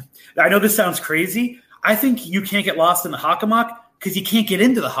 I know this sounds crazy. I think you can't get lost in the Hockomock because you can't get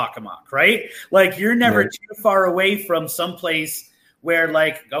into the Hockomock, right? Like you're never too far away from someplace where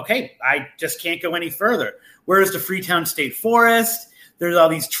okay, I just can't go any further. Whereas the Freetown State Forest, there's all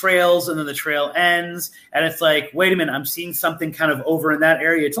these trails and then the trail ends and it's like, wait a minute, I'm seeing something kind of over in that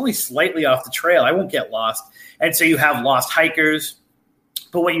area. It's only slightly off the trail. I won't get lost. And so you have lost hikers.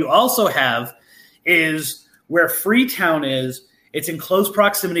 But what you also have is where Freetown is, it's in close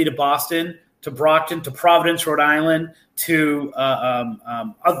proximity to Boston, to Brockton, to Providence, Rhode Island, to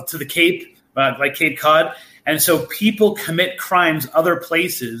the Cape, like Cape Cod. And so people commit crimes other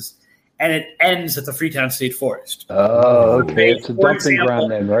places, and it ends at the Freetown State Forest. Oh, okay. It's a dumping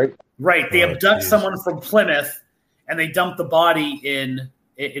ground then, right? Right. They abduct someone from Plymouth, and they dump the body in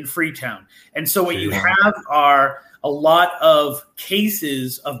Freetown. And so what you have are a lot of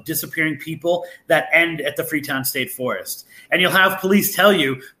cases of disappearing people that end at the Freetown State Forest. And you'll have police tell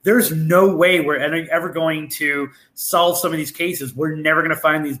you, there's no way we're ever going to solve some of these cases. We're never going to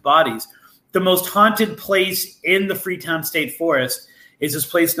find these bodies. The most haunted place in the Freetown State Forest is this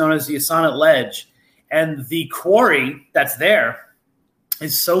place known as the Assonet Ledge. And the quarry that's there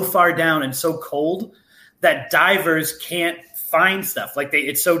is so far down and so cold that divers can't find stuff.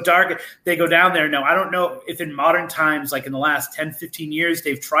 It's so dark. They go down there. Now, I don't know if in modern times, like in the last 10, 15 years,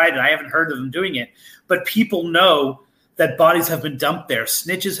 they've tried it. I haven't heard of them doing it. But people know that bodies have been dumped there.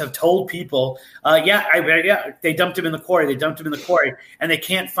 Snitches have told people, they dumped him in the quarry. And they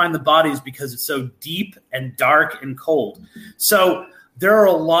can't find the bodies because it's so deep and dark and cold. So there are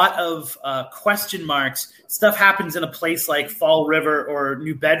a lot of question marks. Stuff happens in a place like Fall River or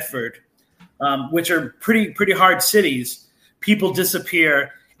New Bedford, which are pretty hard cities. People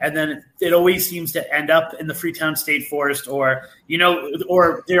disappear, and then it always seems to end up in the Freetown State Forest, or they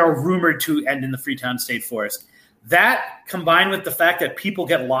are rumored to end in the Freetown State Forest. That combined with the fact that people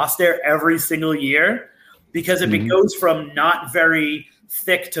get lost there every single year, because if it goes from not very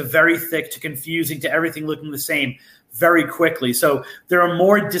thick to confusing to everything looking the same very quickly. So there are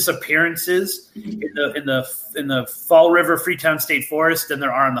more disappearances in the Fall River Freetown State Forest than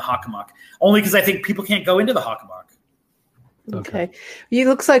there are in the Hockomock. Only because I think people can't go into the Hockomock. Okay. It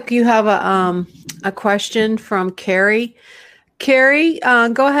looks like you have a question from Carrie. Carrie,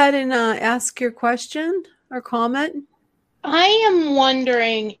 go ahead and ask your question or comment. I am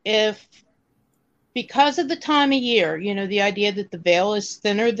wondering if because of the time of year, the idea that the veil is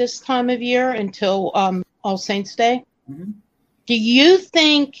thinner this time of year until All Saints Day. Mm-hmm. Do you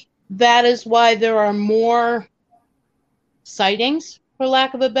think that is why there are more sightings, for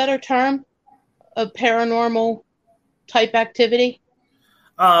lack of a better term, of paranormal type activity?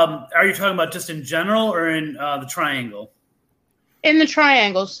 Are you talking about just in general or in the triangle? In the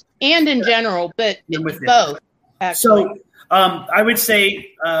triangles and in general, but both. Actually. So I would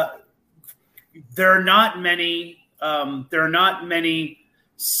say there are not many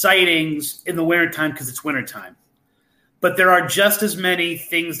sightings in the wintertime because it's wintertime. But there are just as many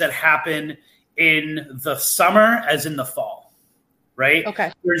things that happen in the summer as in the fall, right?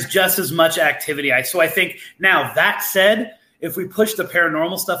 Okay. There's just as much activity. So I think now that said, if we push the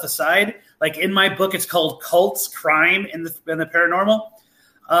paranormal stuff aside, like in my book, it's called Cults, Crime in the Paranormal.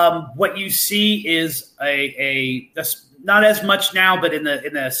 What you see is not as much now, but in the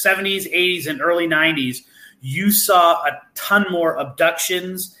 70s, 80s, and early 90s, you saw a ton more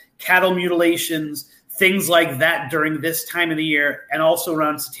abductions, cattle mutilations, things like that during this time of the year, and also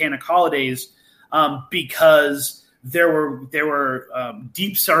around satanic holidays, because there were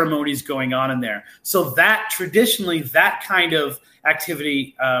deep ceremonies going on in there. So that traditionally, that kind of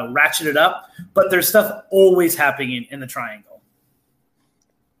activity ratcheted up, but there's stuff always happening in the triangle.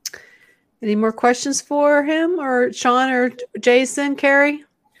 Any more questions for him or Sean or Jason, Carrie?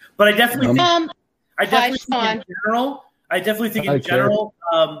 But I definitely think, in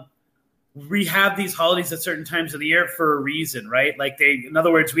general, we have these holidays at certain times of the year for a reason, right? Like in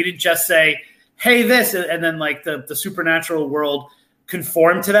other words, we didn't just say, hey, this, and then like the supernatural world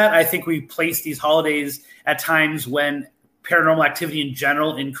conformed to that. I think we place these holidays at times when paranormal activity in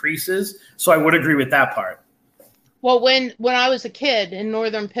general increases. So I would agree with that part. Well, when I was a kid in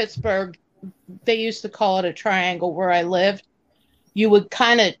northern Pittsburgh, they used to call it a triangle where I lived. You would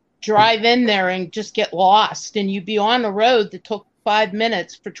kind of drive in there and just get lost, and you'd be on a road that took 5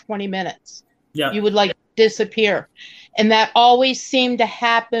 minutes for 20 minutes. Yeah. You would like disappear. And that always seemed to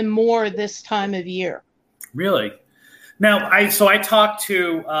happen more this time of year. Really? Now, I talked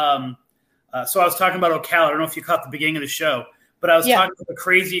to, I was talking about Ocala. I don't know if you caught the beginning of the show, but I was talking about the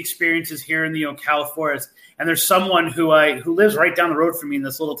crazy experiences here in the Ocala forest. And there's someone who lives right down the road from me in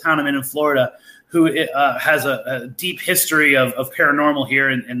this little town I'm in Florida, who has a deep history of paranormal here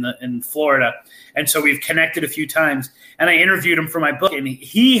in Florida. And so we've connected a few times. And I interviewed him for my book, and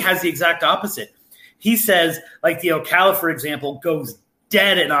he has the exact opposite. He says, like the Ocala, for example, goes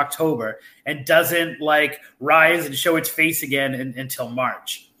dead in October and doesn't like rise and show its face again until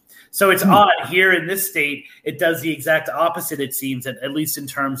March. So it's odd here in this state. It does the exact opposite. It seems, at least in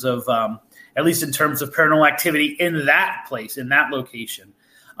terms of paranormal activity in that place, in that location.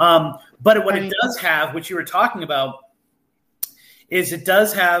 But what it does have, which you were talking about, is it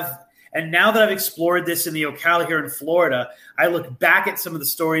does have. And now that I've explored this in the Ocala here in Florida, I look back at some of the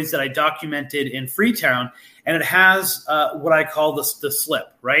stories that I documented in Freetown, and it has what I call the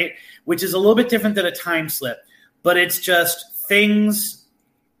slip, right? Which is a little bit different than a time slip, but it's just things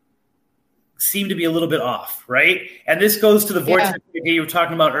seem to be a little bit off, right? And this goes to the vortex idea you were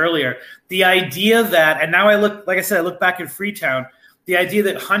talking about earlier. The idea that, and now I look back at Freetown, the idea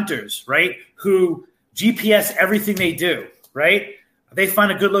that hunters, right, who GPS everything they do, right? They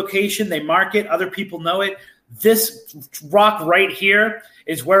find a good location, they mark it, other people know it. This rock right here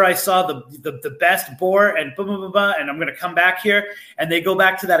is where I saw the best boar, and blah, blah, blah, blah, and I'm going to come back here. And they go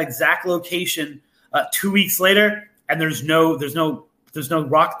back to that exact location 2 weeks later, and there's no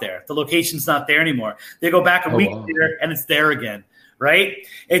rock there. The location's not there anymore. They go back a week later, and it's there again, right?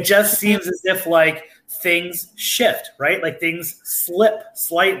 It just seems as if like things shift, right? Like things slip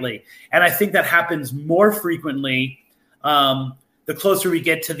slightly. And I think that happens more frequently the closer we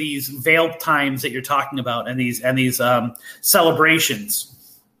get to these veiled times that you're talking about and these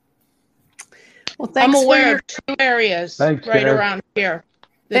celebrations. Well, thanks. I'm aware of 2 areas around here.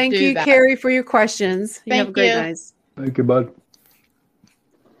 Thank you, Carrie, for your questions. You have a great night. Thank you, bud.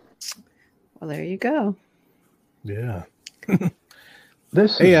 Well, there you go. Yeah.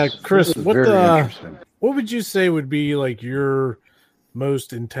 Chris, Chris, what would you say would be like your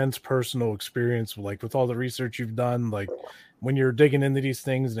most intense personal experience, like with all the research you've done, like when you're digging into these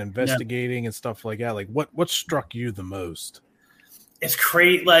things and investigating and stuff like that? Like what struck you the most? It's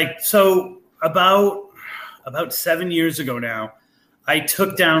crazy. Like, so about 7 years ago now, I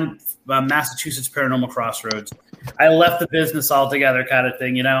took down Massachusetts Paranormal Crossroads. I left the business altogether, kind of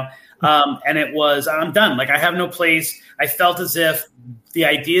thing, and it was, I'm done. Like, I have no place. I felt as if the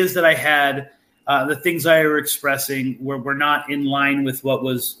ideas that I had, the things I were expressing were not in line with what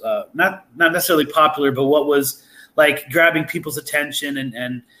was not necessarily popular, but what was like grabbing people's attention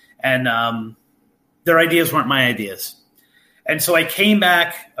and their ideas weren't my ideas. And so I came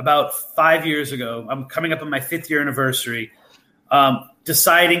back about 5 years ago. I'm coming up on my 5th year anniversary,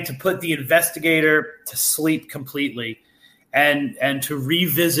 deciding to put the investigator to sleep completely and to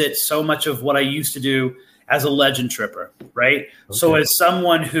revisit so much of what I used to do as a legend tripper, right? Okay. So as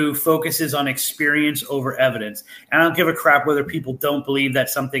someone who focuses on experience over evidence, and I don't give a crap whether people don't believe that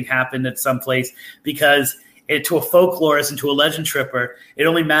something happened at some place, because to a folklorist and to a legend tripper, it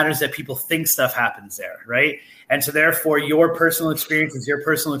only matters that people think stuff happens there, right? And so therefore your personal experience is your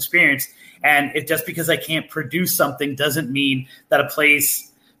personal experience. And just because I can't produce something doesn't mean that a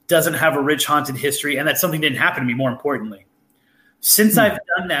place doesn't have a rich haunted history and that something didn't happen to me, more importantly. Since I've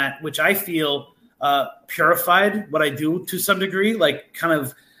done that, which I feel purified what I do to some degree, like kind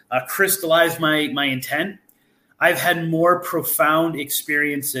of crystallized my intent, I've had more profound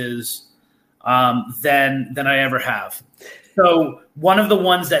experiences than I ever have. So one of the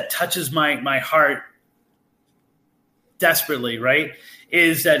ones that touches my heart desperately, right,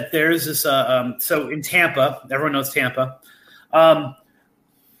 is that there's this, so in Tampa, everyone knows Tampa,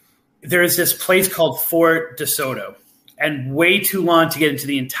 there's this place called Fort DeSoto, and way too long to get into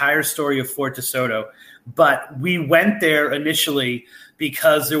the entire story of Fort DeSoto. But we went there initially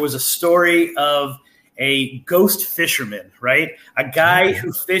because there was a story of a ghost fisherman, right? A guy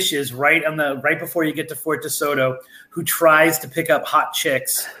who fishes right before you get to Fort DeSoto, who tries to pick up hot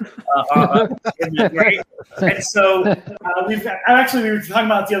chicks, right? And so we were talking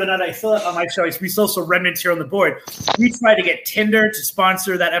about it the other night. I saw it on my show. We still saw remnants here on the board. We tried to get Tinder to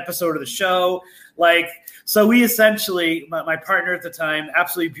sponsor that episode of the show, So we essentially, my partner at the time,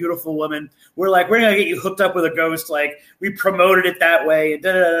 absolutely beautiful woman, we're like, we're going to get you hooked up with a ghost. We promoted it that way.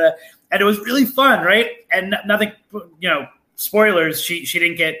 And it was really fun, right? And nothing, spoilers, she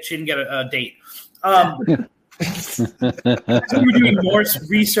didn't get a date. So we were doing more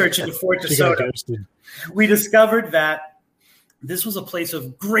research into Fort DeSoto. We discovered that this was a place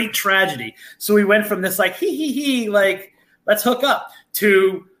of great tragedy. So we went from this let's hook up,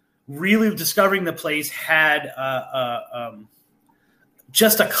 to really discovering the place had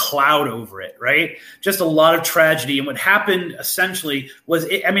just a cloud over it, right? Just a lot of tragedy. And what happened essentially was,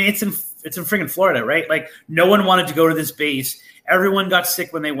 it's in freaking Florida, right? No one wanted to go to this base. Everyone got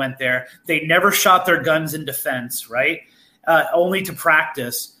sick when they went there. They never shot their guns in defense, right? Only to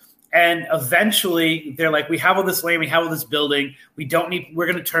practice. And eventually they're like, we have all this land, we have all this building. We're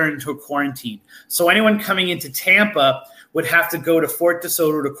going to turn into a quarantine. So anyone coming into Tampa would have to go to Fort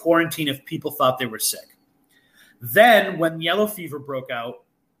DeSoto to quarantine if people thought they were sick. Then when yellow fever broke out,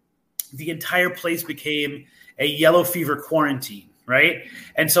 the entire place became a yellow fever quarantine, right?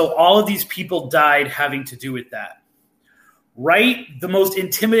 And so all of these people died having to do with that. Right? The most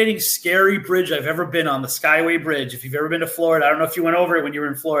intimidating, scary bridge I've ever been on, the Skyway Bridge. If you've ever been to Florida, I don't know if you went over it when you were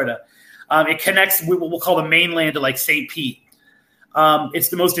in Florida. It connects what we'll call the mainland to St. Pete. It's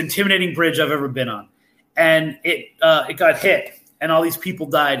the most intimidating bridge I've ever been on. And it got hit, and all these people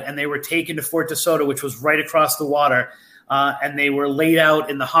died, and they were taken to Fort DeSoto, which was right across the water, and they were laid out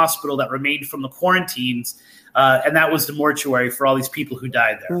in the hospital that remained from the quarantines, and that was the mortuary for all these people who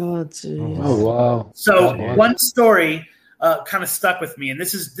died there. Oh, geez. Oh, wow. So one story kind of stuck with me, and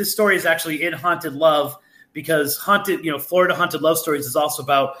this story is actually in Haunted Love, because Florida Haunted Love Stories is also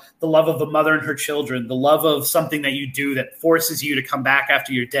about the love of a mother and her children, the love of something that you do that forces you to come back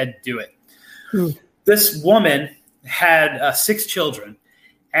after you're dead to do it. This woman had 6 children,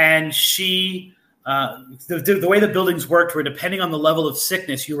 and she the way the buildings worked were depending on the level of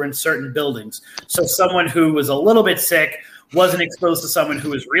sickness you were in certain buildings. So someone who was a little bit sick wasn't exposed to someone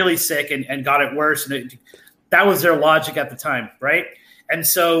who was really sick and got it worse. And that was their logic at the time, right? And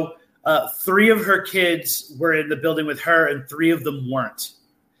so 3 of her kids were in the building with her, and 3 of them weren't.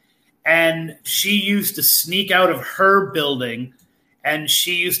 And she used to sneak out of her building, and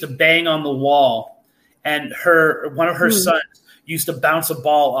she used to bang on the wall. And one of her sons used to bounce a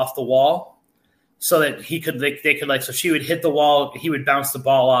ball off the wall so that so she would hit the wall, he would bounce the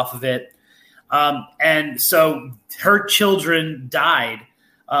ball off of it. And so her children died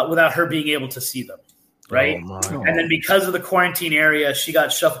without her being able to see them. Right. Oh, and then because of the quarantine area, she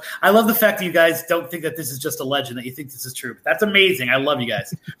got shuffled. I love the fact that you guys don't think that this is just a legend, that you think this is true. That's amazing. I love you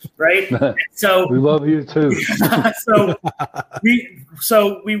guys. Right. So we love you too.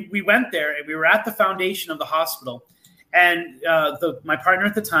 So we went there, and we were at the foundation of the hospital, and my partner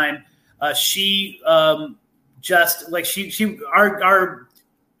at the time, she our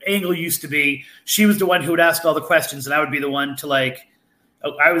angle used to be, she was the one who would ask all the questions, and I would be the one to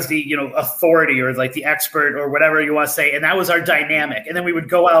I was the authority or the expert or whatever you want to say, and that was our dynamic. And then we would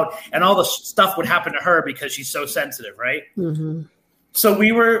go out, and all the stuff would happen to her because she's so sensitive, right? Mm-hmm. So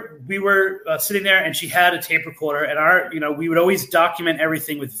we were sitting there, and she had a tape recorder, and we would always document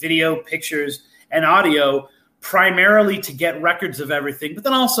everything with video, pictures, and audio, primarily to get records of everything. But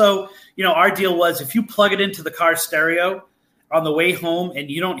then also, our deal was if you plug it into the car stereo on the way home and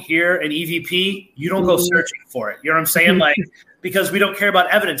you don't hear an EVP, you don't go searching for it. You know what I'm saying? Like, because we don't care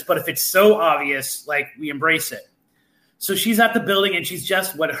about evidence, but if it's so obvious, like, we embrace it. So she's at the building, and she's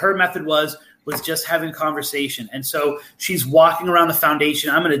just, what her method was just having conversation. And so she's walking around the foundation.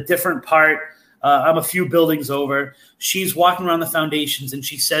 I'm in a different part. I'm a few buildings over. She's walking around the foundations, and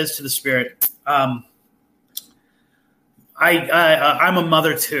she says to the spirit, I'm a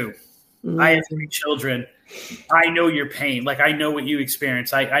mother too. I have 3 children. I know your pain. Like, I know what you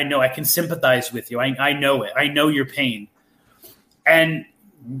experience. I know. I can sympathize with you. I know it. I know your pain. And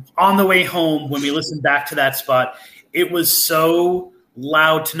on the way home, when we listened back to that spot, it was so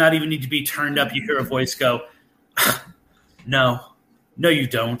loud to not even need to be turned up. You hear a voice go, no, you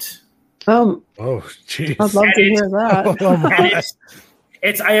don't. Jeez. I'd love to hear that.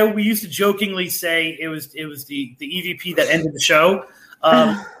 And we used to jokingly say it was the EVP that ended the show.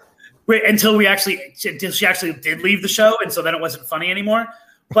 Until she actually did leave the show, and so then it wasn't funny anymore.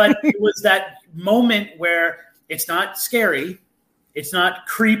 But it was that moment where it's not scary, it's not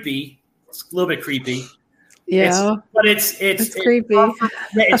creepy, it's a little bit creepy. Yeah, it's creepy.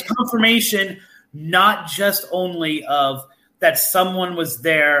 It's confirmation, not just only of that someone was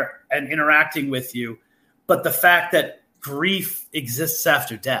there and interacting with you, but the fact that grief exists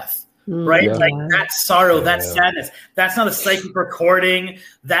after death. Right? Yeah. Like, that sorrow, that sadness, that's not a psychic recording.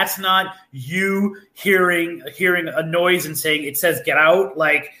 That's not you hearing a noise and saying, it says get out.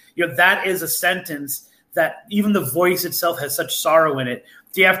 Like, that is a sentence that even the voice itself has such sorrow in it.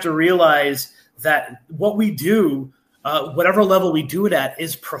 You have to realize that what we do, whatever level we do it at,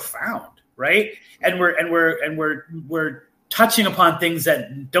 is profound, right? And we're touching upon things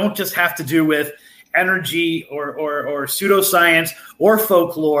that don't just have to do with energy or pseudoscience or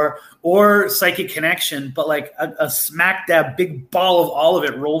folklore or psychic connection, but like a smack dab big ball of all of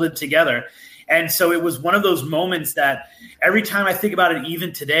it rolled in together. And so it was one of those moments that every time I think about it,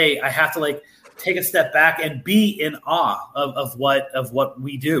 even today, I have to like take a step back and be in awe of what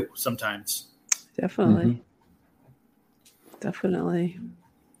we do sometimes. Definitely. Definitely.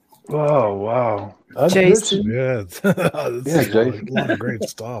 Oh, wow. Jason. Yeah. Jason. A lot of great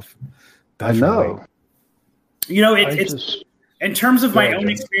stuff. Definitely. I know. It's in terms of my own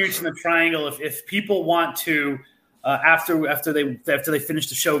experience in the Triangle. If people want to, after they finish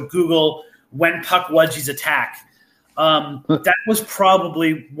the show, Google when Pukwudgies attack. That was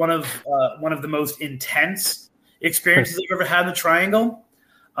probably one of the most intense experiences I've ever had in the Triangle.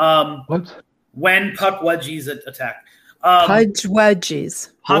 What? When Pukwudgies attack.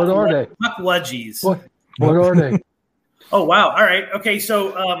 Pudgewudgies. What are they? Pukwudgies. What are they? Oh, wow. All right. Okay.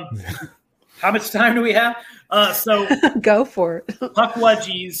 So how much time do we have? So go for it.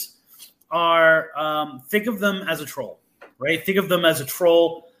 Pukwudgies are, think of them as a troll, right? Think of them as a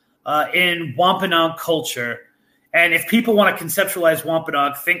troll in Wampanoag culture. And if people want to conceptualize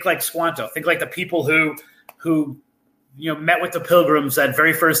Wampanoag, think like Squanto. Think like the people who met with the Pilgrims that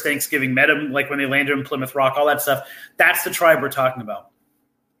very first Thanksgiving, met them like when they landed in Plymouth Rock, all that stuff. That's the tribe we're talking about.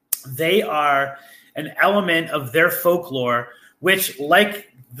 They are an element of their folklore, which, like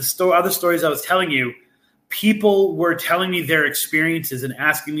the other stories I was telling you, people were telling me their experiences and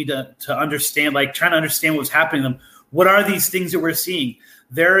asking me to understand, like trying to understand what's happening to them. What are these things that we're seeing?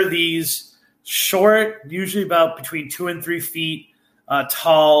 There are these short, usually about between 2 and 3 feet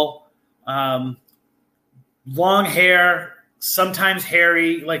tall, long hair, sometimes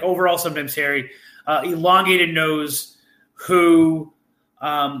hairy, like overall sometimes hairy, elongated nose, who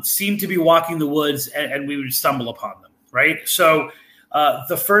seemed to be walking the woods, and we would stumble upon them, right? So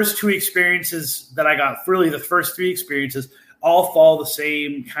the first 2 experiences that I got, really the first 3 experiences, all follow the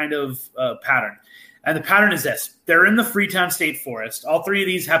same kind of pattern. And the pattern is this. They're in the Freetown State Forest. All 3 of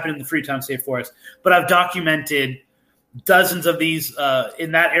these happen in the Freetown State Forest. But I've documented dozens of these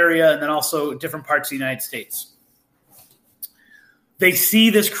in that area, and then also different parts of the United States. They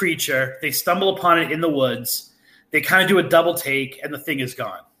see this creature. They stumble upon it in the woods. They kind of do a double take, and the thing is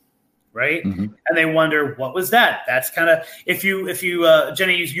gone, right? Mm-hmm. And they wonder, what was that? That's kind of, if you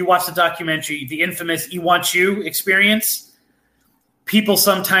Jenny, you watched the documentary, the infamous "E Want You" experience. People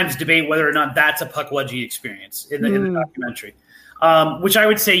sometimes debate whether or not that's a Pukwudgie experience in the documentary, which I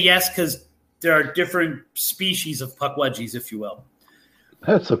would say yes, because there are different species of Pukwudgies, if you will.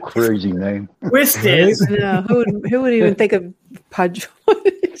 That's a crazy name. Twist is who would even think of Pukwudgie?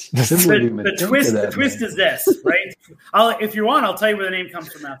 The twist is this, right? If you want, I'll tell you where the name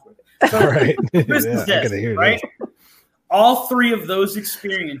comes from afterwards. So right. The twist is this, right? All three of those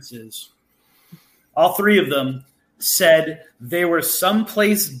experiences, all three of them said they were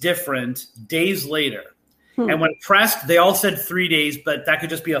someplace different days later. And when pressed, they all said 3 days, but that could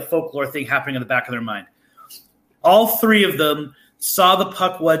just be a folklore thing happening in the back of their mind. All three of them saw the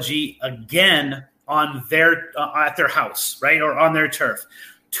Pukwudgie again on at their house, right, or on their turf.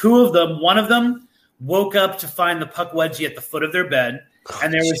 One of them woke up to find the Pukwudgie at the foot of their bed,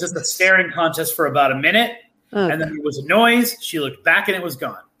 and there was just a staring contest for about a minute, and then there was a noise. She looked back, and it was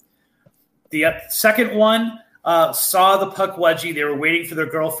gone. The second one saw the Pukwudgie. They were waiting for their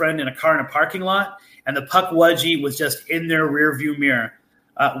girlfriend in a car in a parking lot, and the Pukwudgie was just in their rearview mirror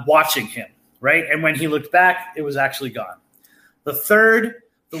watching him, right? And when he looked back, it was actually gone. The third,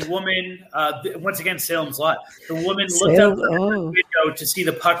 the woman, once again, Salem's Lot, the woman looked up her window to see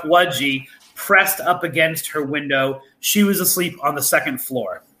the Pukwudgie pressed up against her window. She was asleep on the second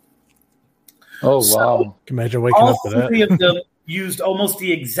floor. Oh, wow. Can you imagine waking up to that? All three of them used almost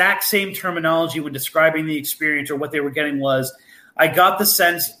the exact same terminology when describing the experience, or what they were getting was, I got the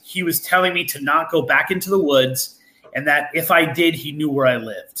sense he was telling me to not go back into the woods, and that if I did, he knew where I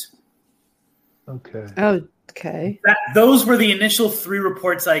lived. Okay. Oh, okay. Those were the initial three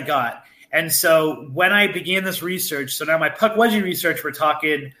reports I got. And so when I began this research, so now my Pukwudgie research, we're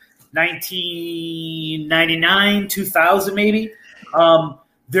talking 1999, 2000 maybe,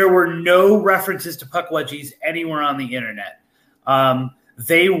 there were no references to Pukwudgies anywhere on the internet.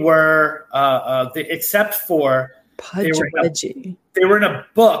 They were, except for they were in a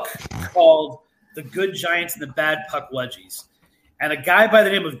book called The Good Giants and the Bad Pukwudgies. And a guy by the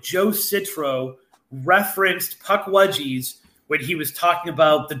name of Joe Citro referenced Pukwudgies when he was talking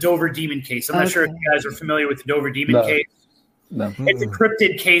about the Dover Demon case. I'm not sure if you guys are familiar with the Dover Demon case. No. It's a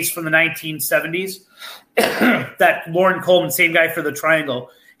cryptid case from the 1970s that Lauren Coleman, same guy for the Triangle,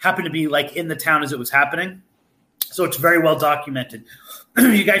 happened to be like in the town as it was happening. So it's very well documented.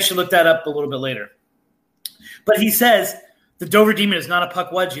 You guys should look that up a little bit later. But he says the Dover Demon is not a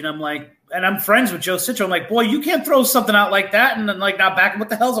Pukwudgie. And I'm like, and I'm friends with Joe Citro. I'm like, boy, you can't throw something out like that and then like not back. What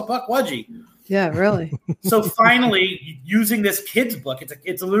the hell's a Pukwudgie? Yeah, really. So finally, using this kid's book,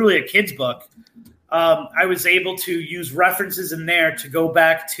 it's literally a kid's book. I was able to use references in there to go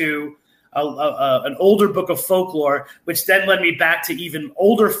back to an older book of folklore, which then led me back to even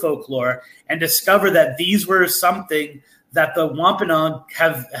older folklore and discover that these were something that the Wampanoag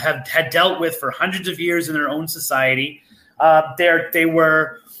had dealt with for hundreds of years in their own society. They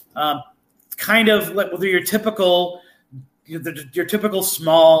were kind of like your typical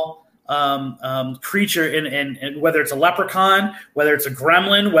small creature in whether it's a leprechaun, whether it's a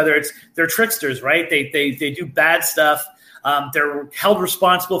gremlin, they're tricksters, right? They do bad stuff. They're held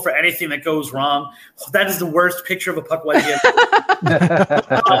responsible for anything that goes wrong. That is the worst picture of a Pukwudgie.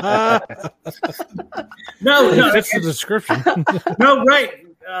 No, that's the description. No, right.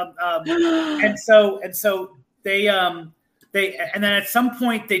 And so they and then at some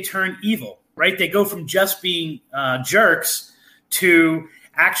point they turn evil, right? They go from just being jerks to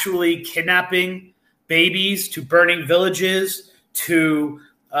actually kidnapping babies, to burning villages, to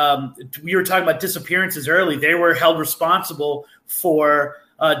we were talking about disappearances early. They were held responsible for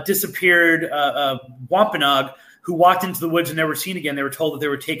disappeared Wampanoag who walked into the woods and never seen again. They were told that they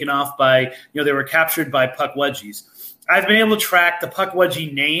were taken off by, they were captured by Pukwudgies. I've been able to track the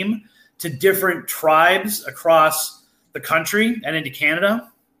Pukwudgie name to different tribes across the country and into Canada.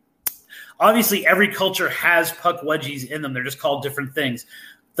 Obviously, every culture has Pukwudgies in them. They're just called different things.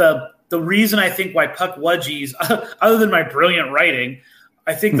 The reason I think why Pukwudgies, other than my brilliant writing,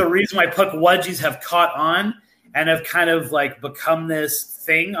 I think the reason why Pukwudgies have caught on and have kind of like become this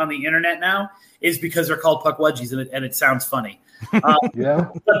thing on the internet now is because they're called Pukwudgies and it sounds funny. Yeah.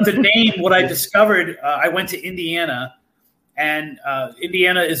 But the name, what I discovered, I went to Indiana, and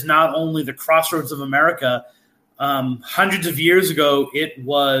Indiana is not only the crossroads of America. Hundreds of years ago, it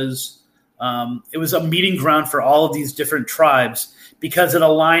was a meeting ground for all of these different tribes because it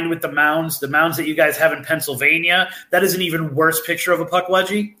aligned with the mounds that you guys have in Pennsylvania. That is an even worse picture of a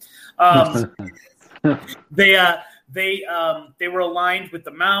Pukwudgie. They were aligned with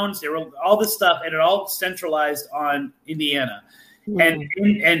the mounds. They were all this stuff, and it all centralized on Indiana. And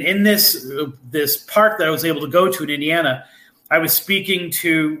in this park that I was able to go to in Indiana, I was speaking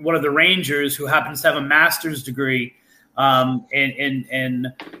to one of the rangers who happens to have a master's degree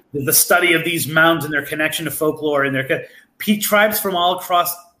in the study of these mounds and their connection to folklore. And their tribes from all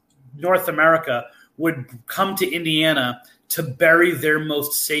across North America would come to Indiana to bury their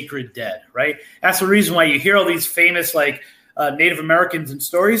most sacred dead, right? That's the reason why you hear all these famous Native Americans and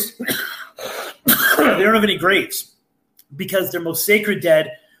stories. They don't have any graves because their most sacred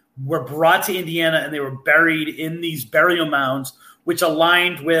dead were brought to Indiana and they were buried in these burial mounds, which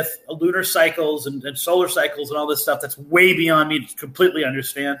aligned with lunar cycles and solar cycles and all this stuff that's way beyond me to completely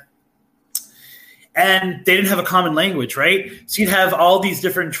understand. And they didn't have a common language, right? So you'd have all these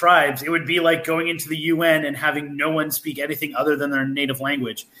different tribes. It would be like going into the UN and having no one speak anything other than their native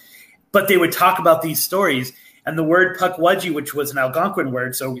language. But they would talk about these stories. And the word Pukwudgie, which was an Algonquin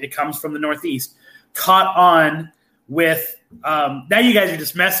word, so it comes from the Northeast, caught on with now you guys are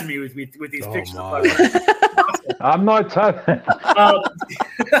just messing me with these pictures. I'm not talking.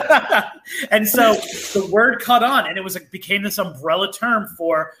 And so the word caught on, and it became this umbrella term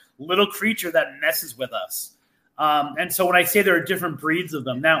for little creature that messes with us. And so when I say there are different breeds of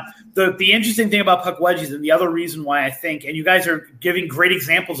them, now the interesting thing about Pukwudgies, and the other reason why I think, and you guys are giving great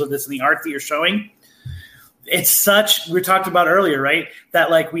examples of this in the art that you're showing, it's such, we talked about earlier, right? That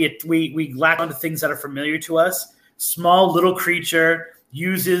like we latch onto things that are familiar to us. Small little creature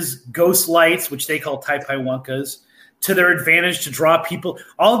uses ghost lights, which they call Taipaiwunkas, to their advantage to draw people.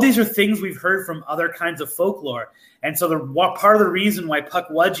 All of these are things we've heard from other kinds of folklore. And so part of the reason why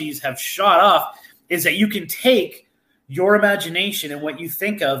Pukwudgies have shot off is that you can take your imagination and what you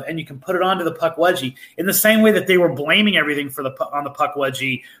think of, and you can put it onto the Pukwudgie in the same way that they were blaming everything on the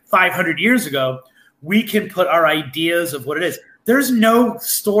Pukwudgie 500 years ago. We can put our ideas of what it is. There's no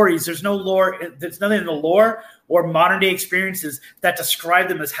stories, there's no lore, there's nothing in the lore or modern day experiences that describe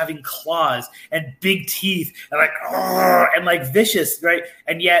them as having claws and big teeth and like vicious, right?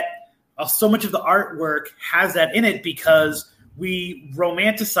 And yet so much of the artwork has that in it because we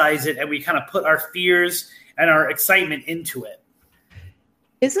romanticize it and we kind of put our fears and our excitement into it.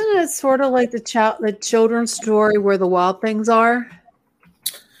 Isn't it sort of like the children's story where the wild things are?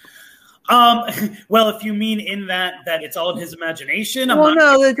 Well, if you mean in that it's all in his imagination.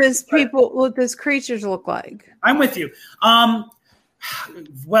 That there's people, what those creatures look like. I'm with you.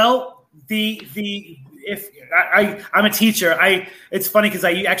 Well, I'm a teacher. It's funny because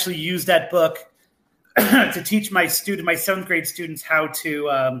I actually used that book to teach my 7th grade students how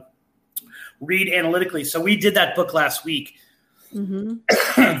to read analytically. So we did that book last week.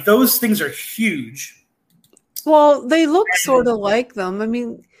 Mm-hmm. Those things are huge. Well, they look sort of like them. I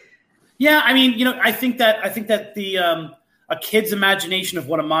mean, yeah. I mean, I think that the a kid's imagination of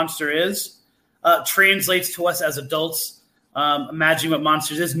what a monster is translates to us as adults. Imagining what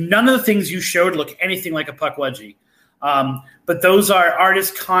monsters is. None of the things you showed look anything like a Pukwudgie. But those are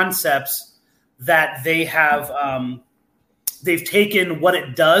artist concepts that they have. They've taken what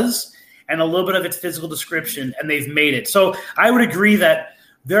it does and a little bit of its physical description, and they've made it. So I would agree that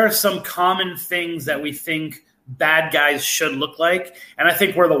there are some common things that we think bad guys should look like. And I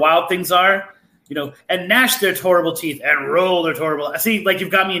think where the wild things are, and gnash their horrible teeth and roll their horrible. I see, like, you've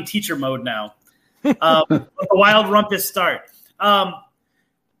got me in teacher mode now. The wild rumpus start.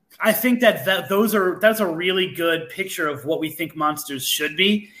 I think that's a really good picture of what we think monsters should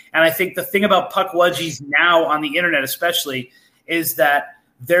be. And I think the thing about Pukwudgies now on the internet especially is that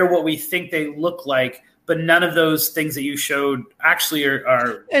they're what we think they look like, but none of those things that you showed actually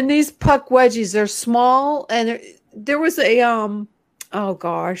are. And these Pukwudgies, they're small, and there was a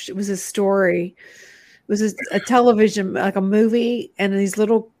it was a story. It was a television, like a movie, and these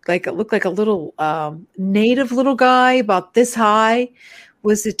little, like, it looked like a little native little guy about this high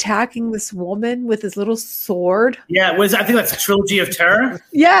was attacking this woman with his little sword. Yeah, I think that's a Trilogy of Terror.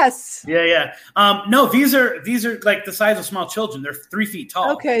 Yes. Yeah. No, these are like the size of small children. They're 3 feet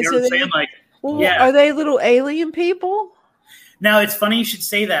tall. Okay, you know what I'm saying? Like, yeah. Are they little alien people? Now, it's funny you should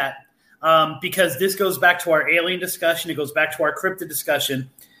say that because this goes back to our alien discussion. It goes back to our cryptid discussion.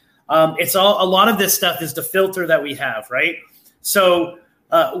 It's a lot of this stuff is the filter that we have, right? So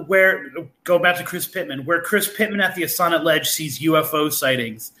go back to Chris Pittman, where Chris Pittman at the Asana Ledge sees UFO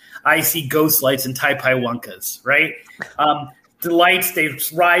sightings, I see ghost lights and Taipaiwunkas, right? The lights, they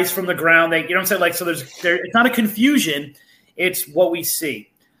rise from the ground. You know what I'm saying? Like, so it's not a confusion. It's what we see.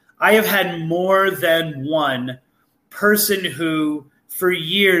 I have had more than one person who for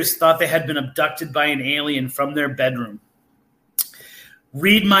years thought they had been abducted by an alien from their bedroom.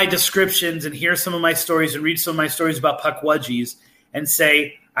 Read my descriptions and hear some of my stories and read some of my stories about Pukwudgies and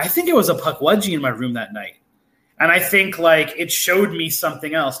say, I think it was a Pukwudgie in my room that night. And I think, like, it showed me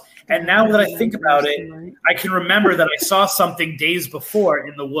something else. And now that I think about it, I can remember that I saw something days before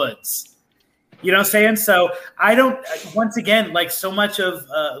in the woods. You know what I'm saying? So I don't, once again, like so much of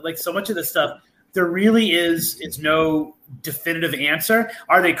this stuff, there really is no definitive answer.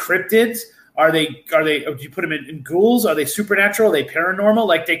 Are they cryptids? Are they, do you put them in ghouls? Are they supernatural? Are they paranormal?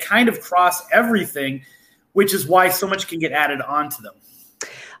 Like, they kind of cross everything, which is why so much can get added onto them.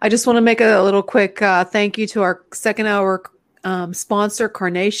 I just want to make a little quick thank you to our second hour sponsor,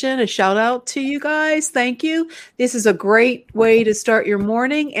 Carnation. A shout out to you guys. Thank you. This is a great way to start your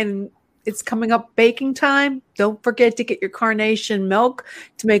morning, and it's coming up baking time. Don't forget to get your Carnation milk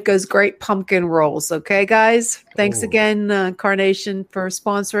to make those great pumpkin rolls. Okay, guys? Thanks again, Carnation, for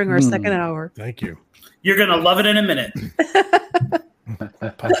sponsoring our second hour. Thank you. You're going to love it in a minute.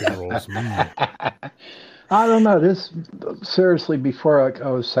 Pumpkin rolls. I don't know. This, seriously, before I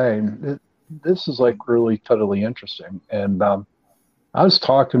was saying, this is like really totally interesting. And I was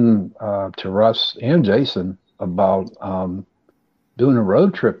talking to Russ and Jason about doing a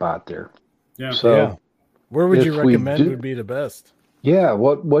road trip out there. Yeah. So where would you recommend would be the best? Yeah.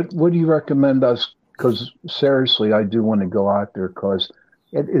 What do you recommend us? Because seriously, I do want to go out there because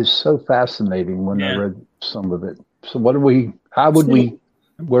it is so fascinating when I read some of it. So where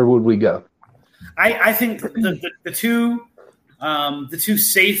would we go? I think the two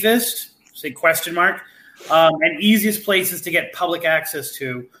safest, say question mark, and easiest places to get public access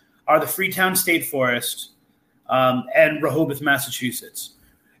to are the Freetown State Forest and Rehoboth, Massachusetts.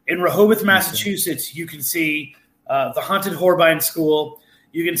 In Rehoboth, Massachusetts, you can see the Haunted Horribine School.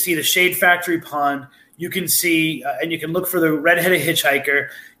 You can see the Shade Factory Pond. You can see, and you can look for the Red-Headed Hitchhiker.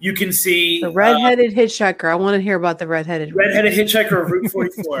 You can see the Red-Headed Hitchhiker. I want to hear about the Red-Headed Hitchhiker of Route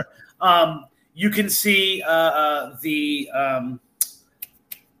 44. You can see I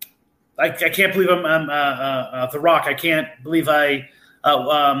can't believe I'm The Rock. I can't believe I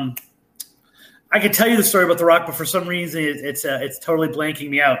could tell you the story about The Rock, but for some reason it's totally blanking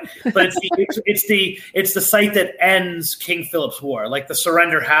me out. But it's the site that ends King Philip's War. Like the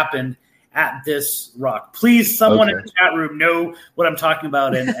surrender happened at this rock. Please, someone in the chat room know what I'm talking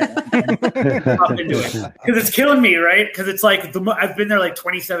about and hop into it, because it's killing me, right? Because it's like I've been there like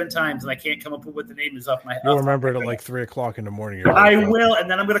 27 times and I can't come up with what the name is off my head. You'll remember it at like 3:00 in the morning. I will,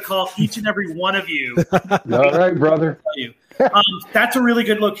 and then I'm going to call each and every one of you. All right, brother. That's a really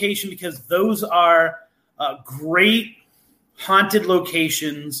good location because those are great haunted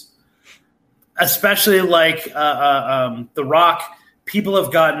locations, especially like The Rock. People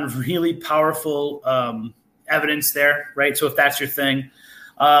have gotten really powerful evidence there, right? So if that's your thing,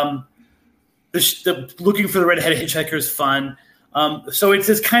 looking for the Red-Headed Hitchhiker is fun. So it's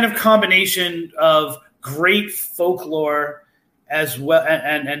this kind of combination of great folklore as well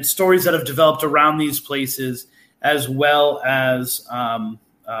and stories that have developed around these places, as well as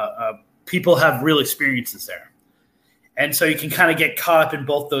people have real experiences there. And so you can kind of get caught up in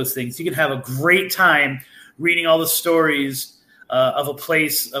both those things. You can have a great time reading all the stories of a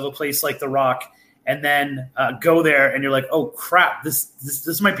place like The Rock, and then go there and you're like, oh crap,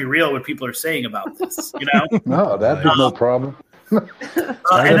 this might be real what people are saying about this, you know? No, that'd be no problem. And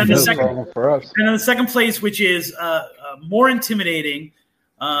then the second place, which is more intimidating,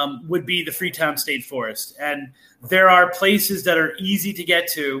 would be the Freetown State Forest. And there are places that are easy to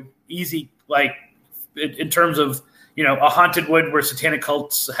get to, like in terms of, you know, a haunted wood where satanic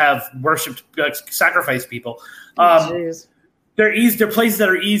cults have worshipped, sacrificed people. They're places that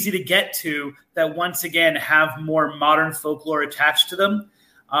are easy to get to that, once again, have more modern folklore attached to them,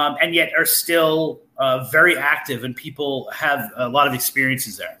 and yet are still very active, and people have a lot of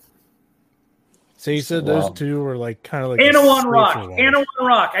experiences there. So you said those two were like kind of like Anawan Rock.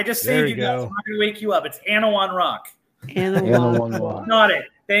 I just saved you guys. I'm not going to wake you up. It's Anawan Rock. Anawan Rock. Got it.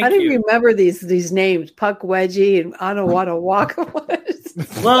 Thank you. How do you remember these names? Pukwudgie and Anawata Walk.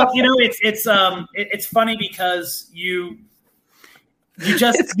 Well, you know, it's funny because you've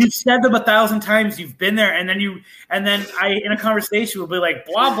said them 1,000 times. You've been there, and then I in a conversation will be like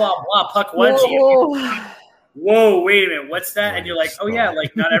blah blah blah Pukwudgie. Whoa, wait a minute, what's that? And you're like, oh yeah,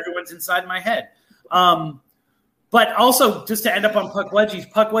 like not everyone's inside my head. But also, just to end up on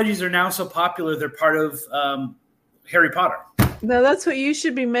Pukwudgies are now so popular they're part of Harry Potter. No, that's what you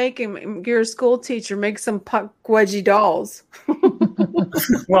should be making. You're a school teacher. Make some Pukwudgie dolls.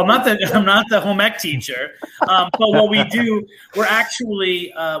 Well, I'm not the home ec teacher, but what we do, we're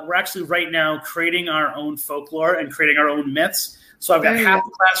actually right now creating our own folklore and creating our own myths. So I've got half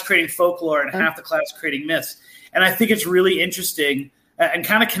the class creating folklore and half the class creating myths, and I think it's really interesting and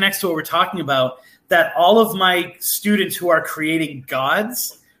kind of connects to what we're talking about. That all of my students who are creating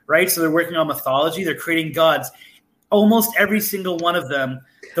gods, right? So they're working on mythology, they're creating gods. Almost every single one of them.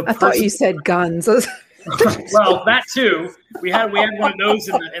 I thought you said guns. Well, that too. We had one of those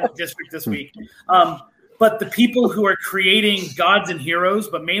in the district this week. But the people who are creating gods and heroes,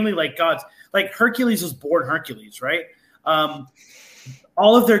 but mainly like gods, like Hercules was born Hercules, right?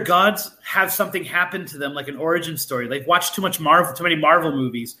 All of their gods have something happen to them, like an origin story. They've watched too many Marvel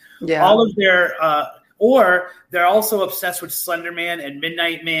movies. Yeah. All of their, or they're also obsessed with Slender Man and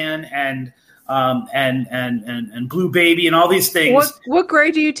Midnight Man and and Blue Baby and all these things. What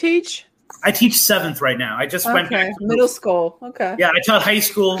grade do you teach? I teach 7th right now. I just went back to middle school. Okay. Yeah, I taught high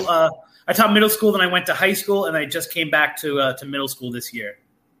school. I taught middle school, then I went to high school, and I just came back to middle school this year.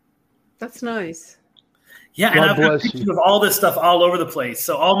 That's nice. Yeah, and I've got pictures of all this stuff all over the place.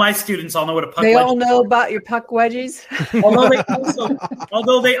 So all my students all know what a puck wedgie is. They all know about your puck wedgies?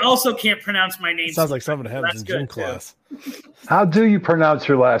 although they also can't pronounce my name. Sounds like someone happens in gym class. How do you pronounce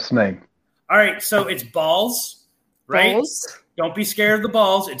your last name? All right, so it's Balls, right? Balls? Don't be scared of the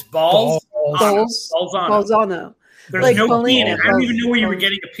balls. It's Balls. Balzano. There's like no P in it. I don't even know where you were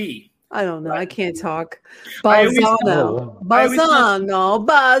getting a P. I don't know. I can't talk. Balzano.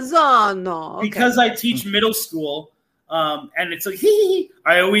 Okay. Because I teach middle school, and it's like,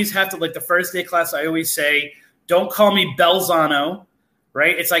 I always have to, like, the first day of class, I always say, don't call me Belzano,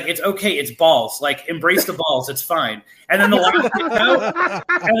 right? It's like, it's okay. It's balls. Like, embrace the balls. It's fine. And then the last day out,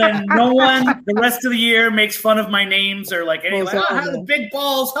 and then no one, the rest of the year, makes fun of my names or, like, anything like, I have the big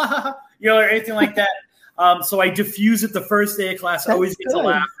balls, or anything like that. So I diffuse it the first day of class. I always get to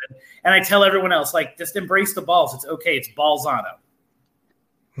laugh. And I tell everyone else, like, just embrace the balls. It's okay. It's Balzano.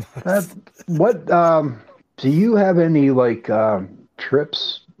 Do you have any, like,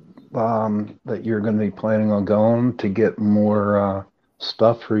 trips that you're going to be planning on going to get more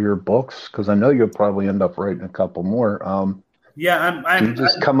stuff for your books? Because I know you'll probably end up writing a couple more. Do you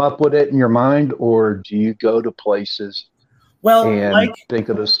just come up with it in your mind, or do you go to places and think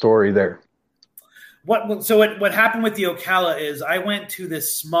of the story there? What happened with the Ocala is I went to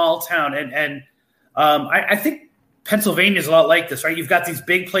this small town, and I think Pennsylvania is a lot like this, right? You've got these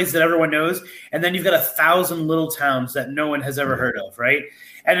big places that everyone knows, and then you've got 1,000 little towns that no one has ever heard of, right?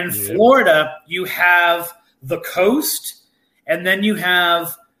 And in Florida, you have the coast, and then you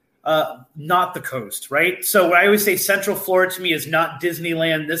have not the coast, right? So I always say Central Florida to me is not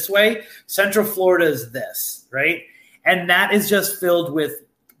Disneyland this way. Central Florida is this, right? And that is just filled with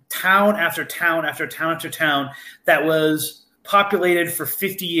town after town after town after town that was populated for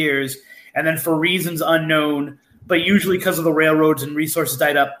 50 years, and then for reasons unknown, but usually because of the railroads and resources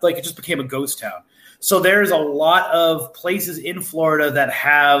died up, like, it just became a ghost town. So there's a lot of places in Florida that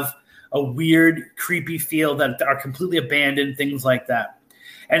have a weird, creepy feel that are completely abandoned, things like that.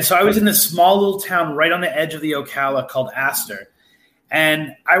 And so I was in this small little town right on the edge of the Ocala called Astor.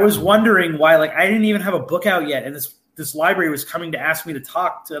 And I was wondering why, like, I didn't even have a book out yet, and this library was coming to ask me to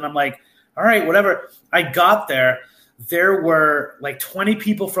talk to, and I'm like, all right, whatever. I got there. There were like 20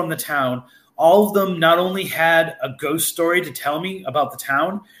 people from the town. All of them not only had a ghost story to tell me about the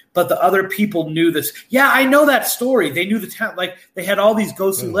town, but the other people knew this. Yeah, I know that story. They knew the town. Like, they had all these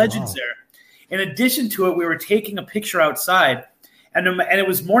ghostly legends there. In addition to it, we were taking a picture outside, and it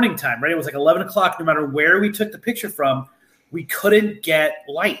was morning time, right? It was like 11 o'clock. No matter where we took the picture from, we couldn't get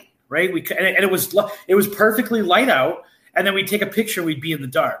light. Right, and it was perfectly light out, and then we'd take a picture, we'd be in the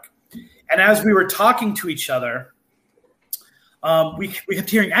dark. And as we were talking to each other, we kept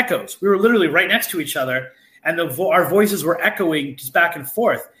hearing echoes. We were literally right next to each other, and our voices were echoing just back and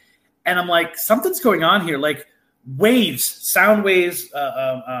forth. And I'm like, something's going on here. Like, waves, sound waves,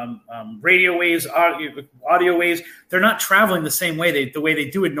 radio waves, audio waves, they're not traveling the same way the way they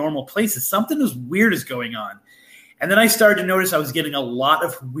do in normal places. Something weird is going on. And then I started to notice I was getting a lot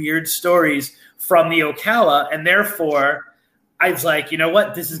of weird stories from the Ocala, and therefore I was like, you know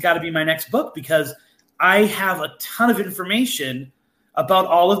what? This has got to be my next book, because I have a ton of information about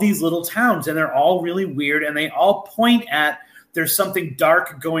all of these little towns, and they're all really weird, and they all point at there's something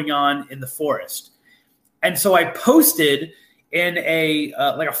dark going on in the forest. And so I posted in a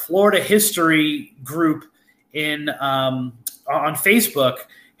Florida history group on Facebook,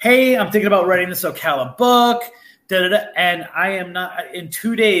 hey, I'm thinking about writing this Ocala book. And I am not, in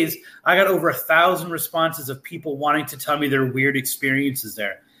 2 days, I got over 1,000 responses of people wanting to tell me their weird experiences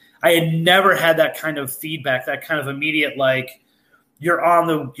there. I had never had that kind of feedback, that kind of immediate, like, you're on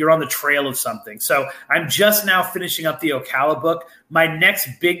the trail of something. So I'm just now finishing up the Ocala book. My next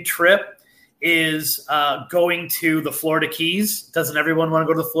big trip is going to the Florida Keys. Doesn't everyone want to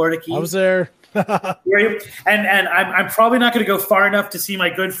go to the Florida Keys? I was there. and I'm probably not going to go far enough to see my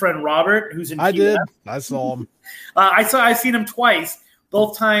good friend Robert, who's in Key did. West. I saw him. I've seen him twice.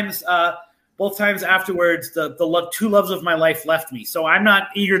 Both times afterwards, the two loves of my life left me. So I'm not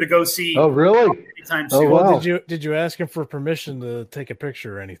eager to go see. Oh, really? Anytime soon. Wow. Did you ask him for permission to take a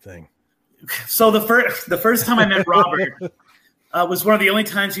picture or anything? So the first time I met Robert was one of the only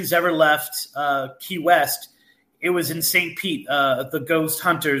times he's ever left Key West. It was in St. Pete. The Ghost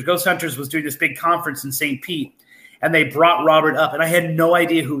Hunters. Ghost Hunters was doing this big conference in St. Pete, and they brought Robert up, and I had no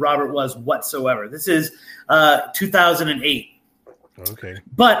idea who Robert was whatsoever. This is 2008. Okay.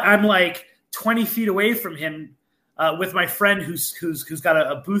 But I'm like, 20 feet away from him with my friend who's got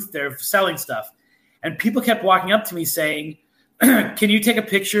a booth there selling stuff. And people kept walking up to me saying, can you take a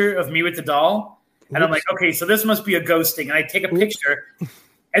picture of me with the doll? And I'm like, okay, so this must be a ghosting. And I take a picture.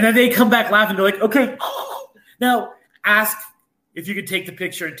 And then they come back laughing. They're like, okay, now ask if you could take the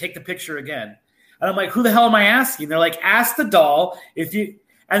picture and take the picture again. And I'm like, who the hell am I asking? They're like, ask the doll if you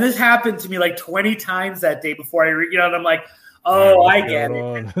 – and this happened to me like 20 times that day before and I'm like, oh, I get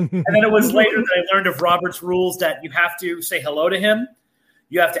it. And then it was later that I learned of Robert's rules that you have to say hello to him.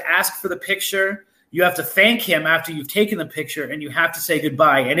 You have to ask for the picture. You have to thank him after you've taken the picture, and you have to say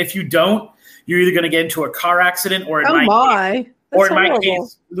goodbye. And if you don't, you're either going to get into a car accident or in my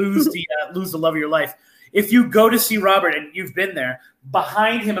case, lose the love of your life. If you go to see Robert and you've been there,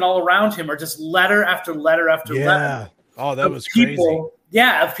 behind him and all around him are just letter after letter after letter. Oh, that was crazy.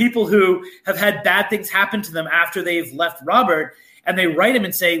 Of people who have had bad things happen to them after they've left Robert, and they write him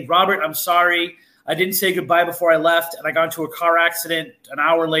and say, Robert, I'm sorry. I didn't say goodbye before I left, and I got into a car accident an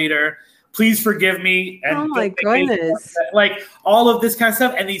hour later. Please forgive me. And oh, my goodness. Like all of this kind of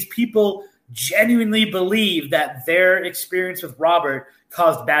stuff. And these people genuinely believe that their experience with Robert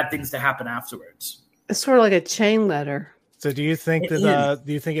caused bad things to happen afterwards. It's sort of like a chain letter. So do you think that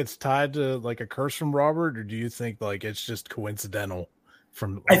do you think it's tied to like a curse from Robert, or do you think like it's just coincidental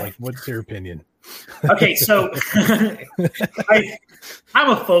from like what's your opinion? Okay, so I'm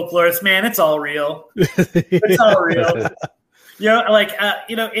a folklorist, man. It's all real. It's all real.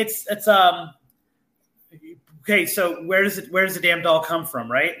 Okay, so where does the damn doll come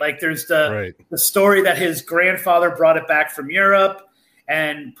from, right? Like there's the story that his grandfather brought it back from Europe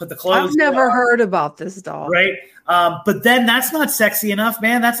and put the clothes. I've never heard about this doll. Right. But then that's not sexy enough,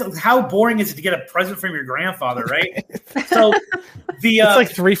 man. That's how boring is it to get a present from your grandfather, right? So it's like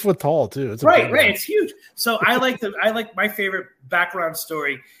 3 foot tall too. It's right. It's huge. So I like my favorite background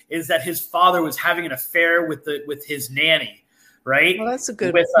story is that his father was having an affair with his nanny, right? Well, that's a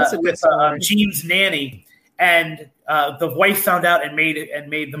good Jean's nanny. And the wife found out and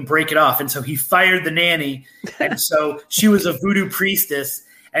made them break it off. And so he fired the nanny. And so she was a voodoo priestess,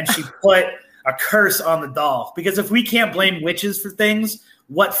 and she put a curse on the doll. Because if we can't blame witches for things,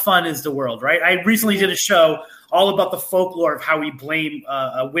 what fun is the world, right? I recently did a show all about the folklore of how we blame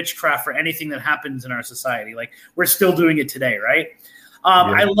witchcraft for anything that happens in our society. Like we're still doing it today, right?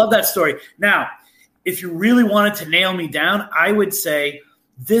 I love that story. Now, if you really wanted to nail me down, I would say –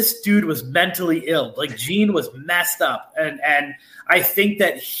 this dude was mentally ill. Like Gene was messed up. And I think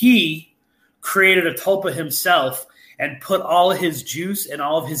that he created a tulpa himself and put all of his juice and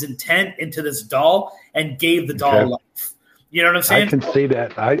all of his intent into this doll and gave the doll life. You know what I'm saying? I can see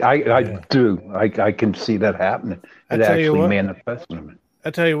that. I do. I can see that happening. It actually manifested him.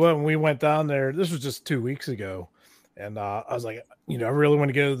 I tell you what, when we went down there, this was just 2 weeks ago. And I was like, I really want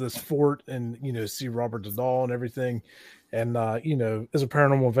to go to this fort and, see Robert the doll and everything. And, as a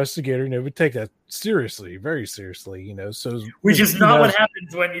paranormal investigator, we take that seriously, very seriously, so. Which is not what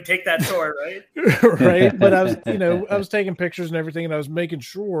happens when you take that tour, right? Right. But I was, I was taking pictures and everything, and I was making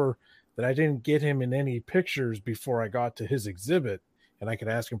sure that I didn't get him in any pictures before I got to his exhibit and I could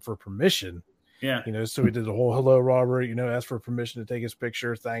ask him for permission. Yeah. So we did the whole hello, Robert, asked for permission to take his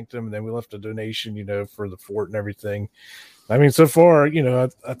picture, thanked him, and then we left a donation, for the fort and everything. I mean, so far,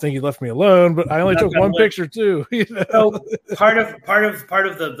 I think he left me alone, but I only took one picture too. So part of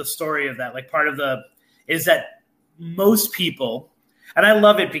the story of that, like is that most people, and I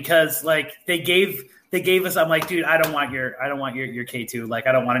love it because like they gave us, I'm like, dude, I don't want your K2. Like,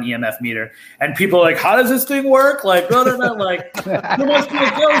 I don't want an EMF meter. And people are like, how does this thing work? Like, blah, blah, blah. Like, there must be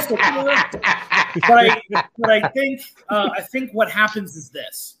a ghost. But I think what happens is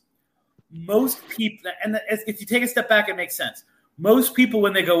this. Most people, and if you take a step back, it makes sense. Most people,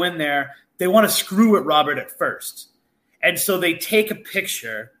 when they go in there, they want to screw at Robert at first. And so they take a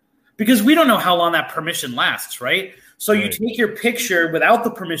picture because we don't know how long that permission lasts, right? So you take your picture without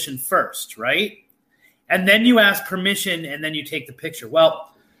the permission first, right? And then you ask permission, and then you take the picture.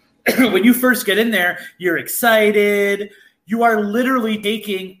 Well, when you first get in there, you're excited. You are literally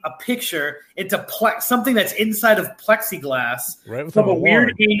taking a picture into something that's inside of plexiglass from a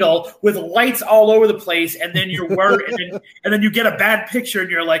weird angle with lights all over the place, and then you're worried, and then you get a bad picture, and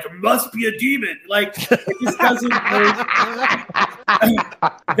you're like, it must be a demon. Like, it just doesn't work.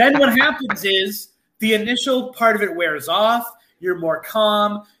 Then what happens is the initial part of it wears off. You're more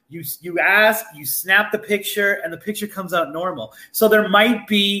calm. You ask, you snap the picture, and the picture comes out normal. So there might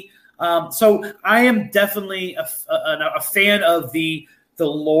be so I am definitely a fan of the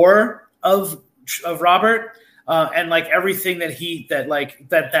lore of Robert. and like everything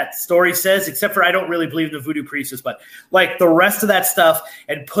that story says, except for I don't really believe in the voodoo priestess, but like the rest of that stuff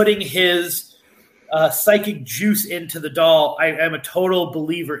and putting his psychic juice into the doll, I am a total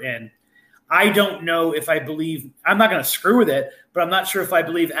believer in. I don't know if I believe. I'm not going to screw with it, but I'm not sure if I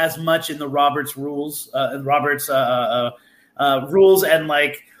believe as much in the Roberts rules, rules, and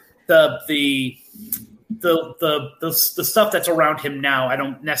like the stuff that's around him now. I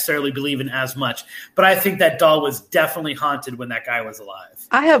don't necessarily believe in as much, but I think that doll was definitely haunted when that guy was alive.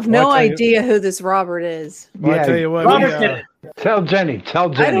 I have no idea who this Robert is. Well, I tell you what, Robert did it. Tell Jenny. I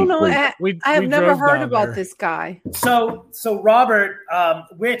don't know. I have never heard about there. this guy. So Robert,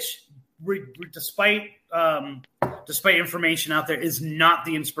 which despite information out there, is not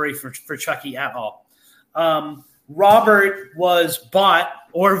the inspiration for Chucky at all. Robert was bought,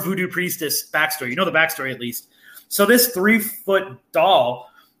 or voodoo priestess backstory. You know the backstory at least. So this 3-foot doll,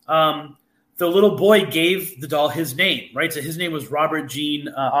 the little boy gave the doll his name, right? So his name was Robert Gene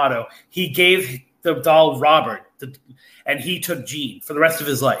Otto. He gave the doll Robert, and he took Gene for the rest of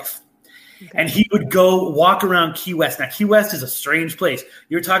his life. Okay. And he would go walk around Key West. Now, Key West is a strange place.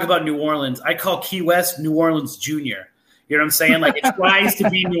 You were talking about New Orleans. I call Key West New Orleans Junior. You know what I'm saying? Like it tries to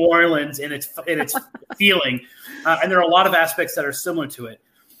be New Orleans in its feeling, and there are a lot of aspects that are similar to it.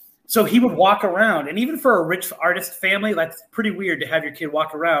 So he would walk around, and even for a rich artist family, that's pretty weird to have your kid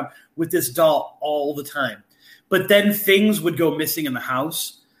walk around with this doll all the time. But then things would go missing in the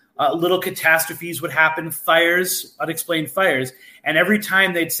house. Little catastrophes would happen, fires, unexplained fires. And every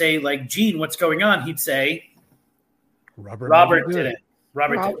time they'd say, like, Gene, what's going on? He'd say, Robert did it.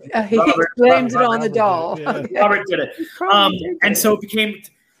 Robert did it. He blames it on the doll. Yeah. Okay. Robert did it. And so it became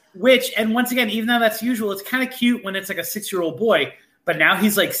and once again, even though that's usual, it's kind of cute when it's like a 6-year-old boy. But now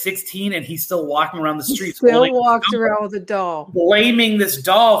he's like 16 and he's still walking around the streets. Still walks around with a doll. Blaming this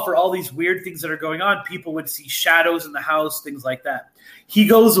doll for all these weird things that are going on. People would see shadows in the house, things like that. He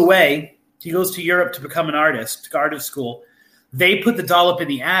goes away. He goes to Europe to become an artist, to go to art school. They put the doll up in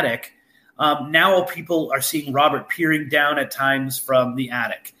the attic. Now people are seeing Robert peering down at times from the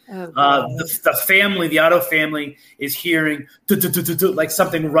attic. The family, the Otto family, is hearing like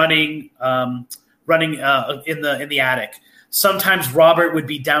something running in the attic. Sometimes Robert would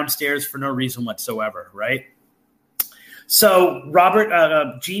be downstairs for no reason whatsoever, right? So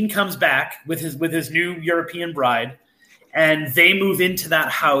Gene comes back with his new European bride, and they move into that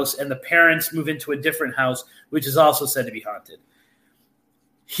house, and the parents move into a different house, which is also said to be haunted.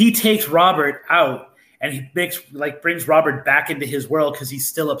 He takes Robert out, and he brings Robert back into his world because he's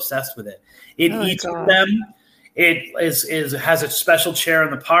still obsessed with it. It eats them. It has a special chair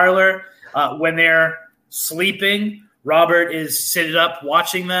in the parlor. When they're sleeping, Robert is sitting up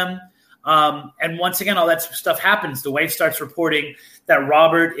watching them. And once again, all that stuff happens. The wife starts reporting that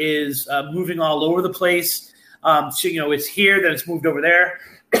Robert is moving all over the place. It's here, then it's moved over there.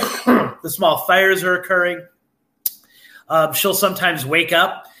 The small fires are occurring. She'll sometimes wake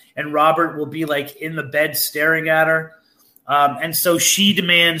up and Robert will be like in the bed staring at her. And so she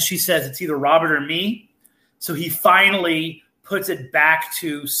says it's either Robert or me. So he finally puts it back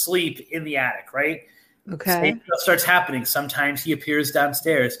to sleep in the attic, right? Okay. Same stuff starts happening. Sometimes he appears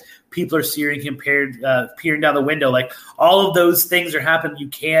downstairs. People are seeing him peering down the window. Like all of those things are happening. You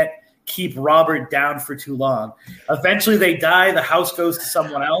can't keep Robert down for too long. Eventually, they die. The house goes to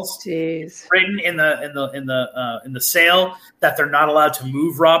someone else. Jeez. Written in the sale that they're not allowed to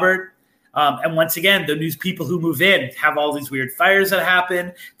move Robert. And once again, the news people who move in have all these weird fires that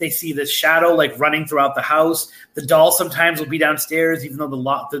happen. They see this shadow like running throughout the house. The doll sometimes will be downstairs, even though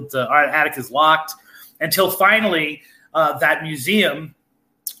the attic is locked. Until finally, that museum,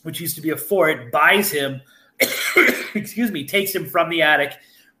 which used to be a fort, buys him, takes him from the attic,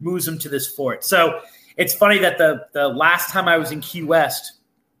 moves him to this fort. So it's funny that the last time I was in Key West,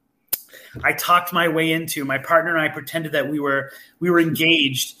 I talked my way into, my partner and I pretended that we were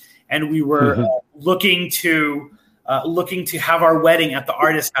engaged and we were looking to have our wedding at the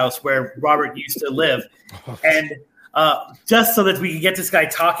artist house where Robert used to live. And just so that we could get this guy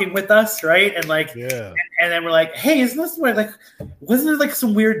talking with us, right? And and then we're like, hey, isn't this where wasn't there like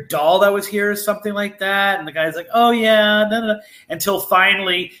some weird doll that was here or something like that? And the guy's like, oh yeah, no. Until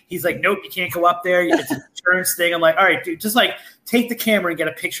finally he's like, nope, you can't go up there. It's an insurance thing. I'm like, all right, dude, just like take the camera and get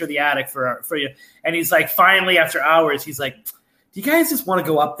a picture of the attic for you. And he's like, finally after hours, he's like, do you guys just want to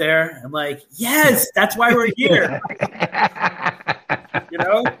go up there? I'm like, yes, that's why we're here. You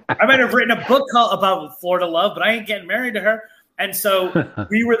know, I might have written a book about Florida love, but I ain't getting married to her. And so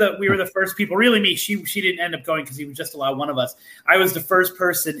we were the first people, really me. She didn't end up going because he would just allow one of us. I was the first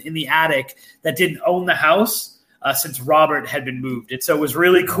person in the attic that didn't own the house since Robert had been moved. And so it was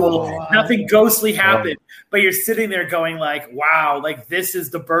really cool. Oh, wow. Nothing ghostly happened, but you're sitting there going like, wow, like this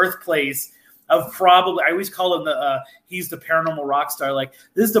is the birthplace of probably, I always call him he's the paranormal rock star. Like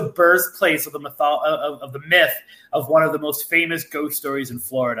this is the birthplace of the of the myth of one of the most famous ghost stories in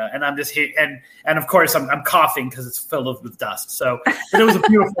Florida. And I'm just here, and of course I'm coughing because it's filled with dust. So but it was a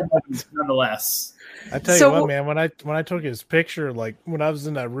beautiful moment nonetheless. I tell you what, man, when I took his picture, like when I was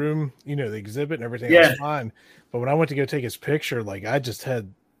in that room, you know, the exhibit and everything, I was fine. But when I went to go take his picture, like I just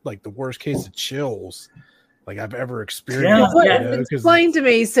had like the worst case of chills like I've ever experienced. You know, explain to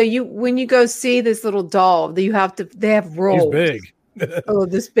me. So when you go see this little doll, they have rules. He's big. Oh,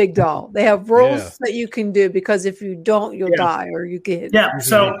 this big doll. They have rules that you can do because if you don't, you'll die or you get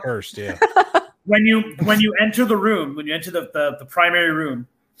So cursed. Yeah. when you enter the room, when you enter the primary room,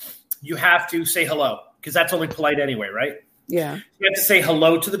 you have to say hello because that's only polite anyway, right? Yeah. You have to say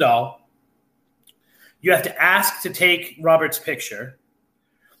hello to the doll. You have to ask to take Robert's picture.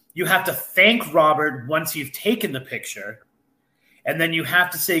 You have to thank Robert once you've taken the picture. And then you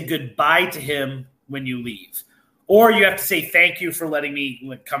have to say goodbye to him when you leave. Or you have to say thank you for letting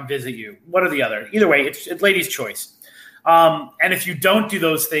me come visit you. One or the other. Either way, it's lady's choice. And if you don't do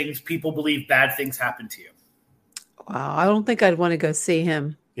those things, people believe bad things happen to you. Wow. I don't think I'd want to go see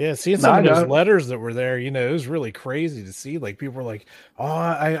him. Yeah, seeing some of those letters that were there, you know, it was really crazy to see. Like people were like, "Oh,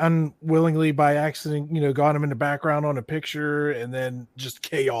 I unwillingly by accident, you know, got him in the background on a picture," and then just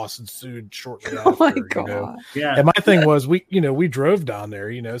chaos ensued shortly after. Oh my God! You know? Yeah. And my thing was, we drove down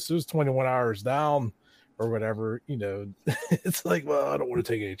there, you know, so it was 21 hours down or whatever. You know, it's like, well, I don't want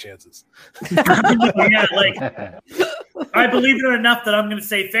to take any chances. Yeah, like I believe it enough that I'm going to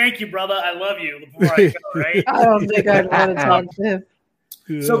say thank you, brother. I love you before I go. Right? I don't think I'd want to talk to him.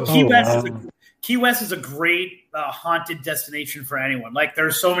 So Key West is a great haunted destination for anyone. Like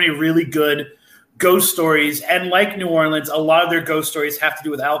there's so many really good ghost stories, and like New Orleans, a lot of their ghost stories have to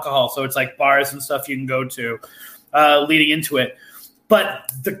do with alcohol. So it's like bars and stuff you can go to leading into it. But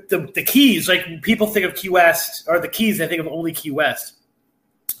the Keys, like people think of Key West or the Keys, they think of only Key West.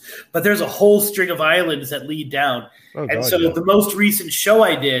 But there's a whole string of islands that lead down. The most recent show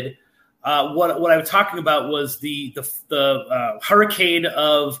I did. What I was talking about was the hurricane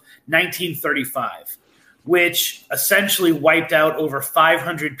of 1935, which essentially wiped out over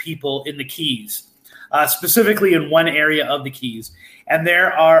 500 people in the Keys, specifically in one area of the Keys. And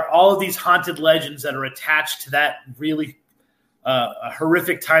there are all of these haunted legends that are attached to that really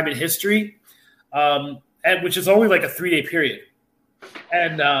horrific time in history, and which is only like a 3-day period.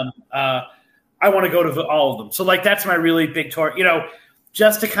 And I want to go to all of them. So like that's my really big tour. You know,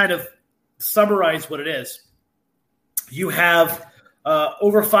 just to kind of summarize what it is. You have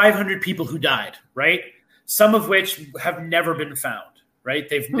over 500 people who died, right? Some of which have never been found, right?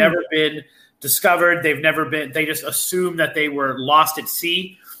 They've never been discovered. They just assume that they were lost at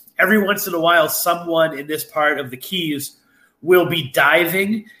sea. Every once in a while, someone in this part of the Keys will be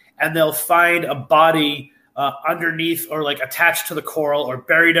diving and they'll find a body underneath or like attached to the coral or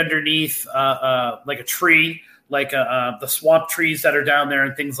buried underneath like a tree, like the swamp trees that are down there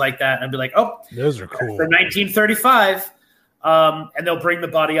and things like that, and be like, oh, those are cool. For 1935, and they'll bring the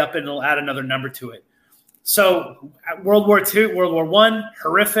body up and they'll add another number to it. So World War II, World War I,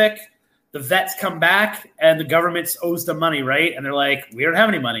 horrific. The vets come back and the government owes them money, right? And they're like, we don't have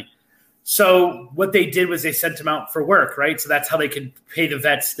any money. So what they did was they sent them out for work, right? So that's how they could pay the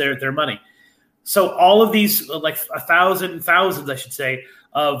vets their money. So all of these, like thousands, I should say,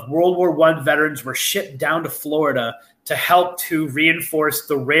 of World War I veterans were shipped down to Florida to help to reinforce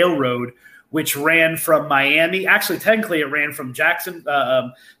the railroad, which ran from Miami. Actually, technically, it ran from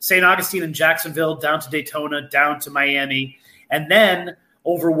St. Augustine and Jacksonville down to Daytona, down to Miami, and then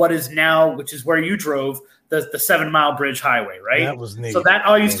over what is now, which is where you drove, the 7 Mile Bridge Highway, right? That was neat. So that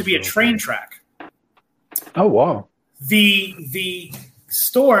all used to be a train track. Oh, wow. The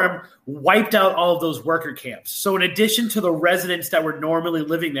storm wiped out all of those worker camps. So in addition to the residents that were normally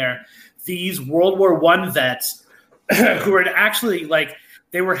living there, these World War I vets who were actually like,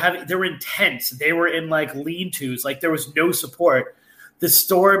 they were in tents. They were in like lean-tos. Like there was no support. The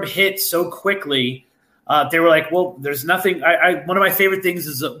storm hit so quickly. They were like, well, there's nothing. One of my favorite things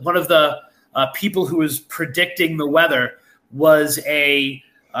is one of the people who was predicting the weather was a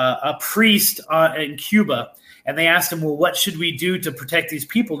priest in Cuba. And they asked him, well, what should we do to protect these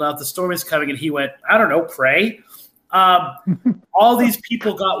people now that the storm is coming? And he went, I don't know, pray. All these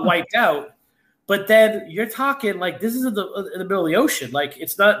people got wiped out. But then you're talking like this is in the middle of the ocean. Like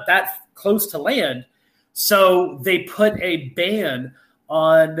it's not that close to land. So they put a ban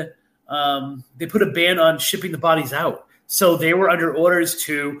on shipping the bodies out. So they were under orders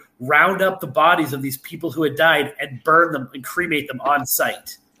to round up the bodies of these people who had died and burn them and cremate them on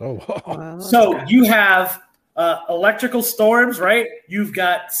site. Oh, Wow, So you have electrical storms, right? You've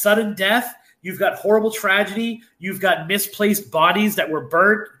got sudden death. You've got horrible tragedy. You've got misplaced bodies that were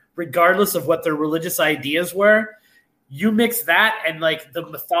burnt, regardless of what their religious ideas were. You mix that and like the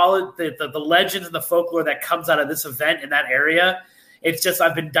mythology, the legends and the folklore that comes out of this event in that area. It's just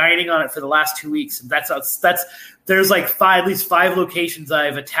I've been dining on it for the last 2 weeks, and that's there's like at least five locations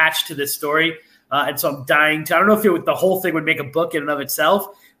I've attached to this story, and so I'm dying to. I don't know if the whole thing would make a book in and of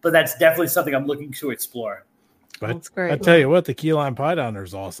itself, but that's definitely something I'm looking to explore. That's great. I tell you what, the key lime pie down there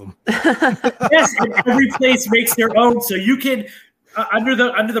is awesome. Yes, and every place makes their own, so you can under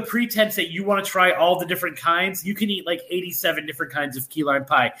the pretense that you want to try all the different kinds, you can eat like 87 different kinds of key lime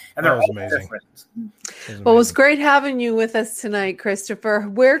pie, and they're all amazing. different. Well, it was great having you with us tonight, Christopher.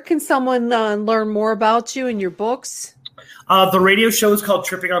 Where can someone learn more about you and your books? The radio show is called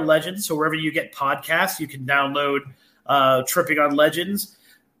Tripping on Legends, so wherever you get podcasts, you can download Tripping on Legends.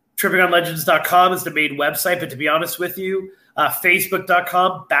 TrippingOnLegends.com is the main website, but to be honest with you,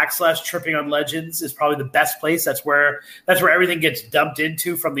 Facebook.com/Tripping on Legends is probably the best place. That's where everything gets dumped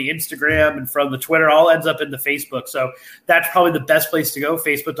into from the Instagram and from the Twitter. All ends up in the Facebook. So that's probably the best place to go.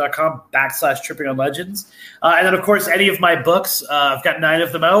 Facebook.com/Tripping on Legends. And then, of course, any of my books, I've got 9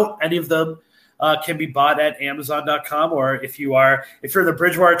 of them out. Any of them can be bought at Amazon.com, or if you're in the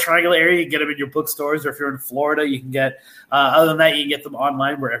Bridgewater Triangle area, you can get them in your bookstores, or if you're in Florida, you can get, other than that, you can get them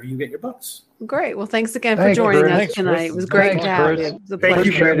online wherever you get your books. Great. Well, thanks again for joining us tonight. It was great to have you. It was a Thank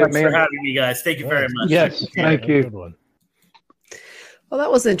you pleasure. very much for having me, guys. Thank you very much. Yes, thank you. Well,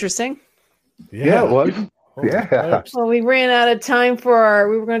 that was interesting. Yeah, it was. Yeah. Well, we ran out of time we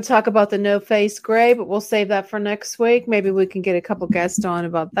were going to talk about the No Face Gray, but we'll save that for next week. Maybe we can get a couple guests on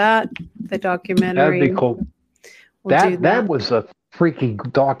about that, the documentary. That'd be cool. That was a freaky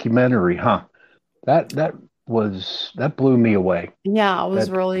documentary, huh? That blew me away. Yeah, it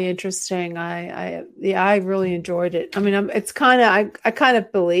was really interesting. I really enjoyed it. I mean, it's kind of I kind of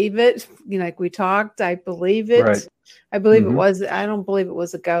believe it. Like we talked, I believe it. Right. I believe it was. I don't believe it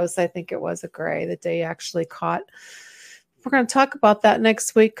was a ghost. I think it was a gray that they actually caught. We're going to talk about that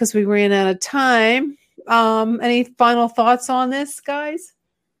next week because we ran out of time. Any final thoughts on this, guys?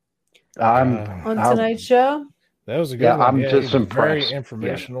 On tonight's show? That was a good one. I'm just impressed. Very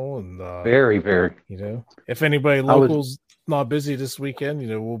informational and very, very. If anybody local's not busy this weekend,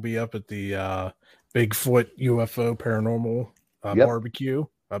 we'll be up at the Bigfoot UFO Paranormal barbecue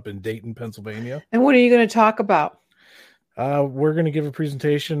up in Dayton, Pennsylvania. And what are you going to talk about? We're going to give a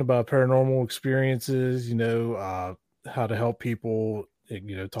presentation about paranormal experiences, how to help people,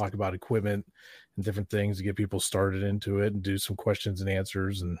 talk about equipment and different things to get people started into it and do some questions and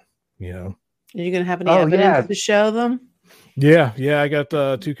answers. And, Are you going to have any evidence to show them? Yeah. I got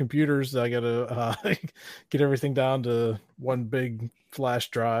 2 computers. I got to get everything down to one big flash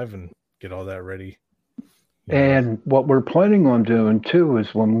drive and get all that ready. And what we're planning on doing too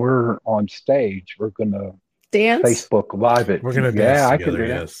is when we're on stage, we're going to dance, Facebook Live it. We're going to dance together, I can do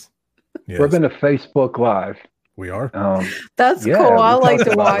that. Yes. We're going to Facebook Live. We are. That's cool. I like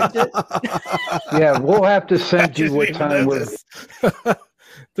to watch it. Yeah, we'll have to send you what time we're.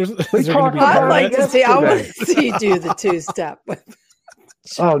 I'd like to see. I want to see you do the 2-step.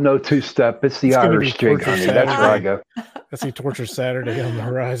 Oh, no 2-step. It's the Irish jig, honey. That's where I go. I see Torture Saturday on the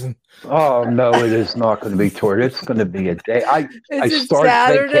horizon. Oh, no, it is not going to be torture. It's going to be a day. I start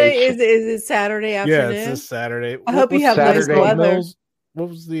Saturday? Vacation. Is it Saturday afternoon? Yeah, it's this Saturday. I hope you have nice weather. What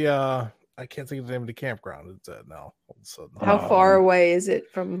was the I can't think of the name of the campground it's at now. All of a sudden. How far away is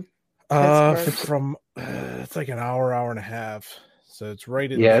it from Pittsburgh? It's like an hour and a half. So it's right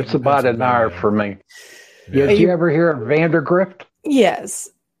in it's about an hour for me. Yeah. Did you ever hear of Vandergrift? Yes.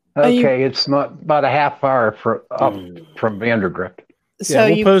 Okay, it's not about a half hour up from Vandergrift. So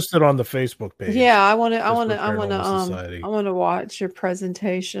we'll post it on the Facebook page. Yeah, I want to watch your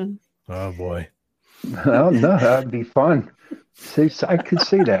presentation. Oh boy. Oh no, that'd be fun. See, I could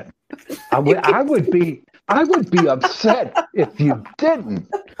see that. I would be upset if you didn't.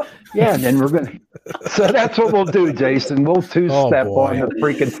 Yeah, and then we're gonna. So that's what we'll do, Jason. We'll 2-step on the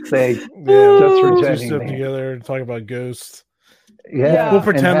freaking stage. Yeah, we'll 2-step together and talk about ghosts. Yeah, we'll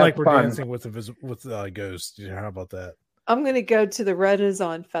pretend like we're dancing with ghosts. How about that? I'm gonna go to the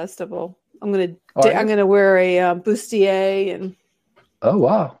Renaissance Festival. I'm gonna wear a bustier and. Oh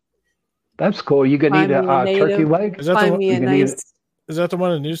wow, that's cool. You gonna eat a turkey leg? Is that the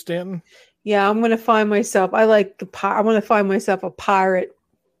one in New Stanton? Yeah, I'm gonna find myself. I want to find myself a pirate.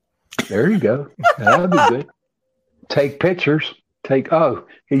 There you go. That'd be good. Take pictures. take. Oh,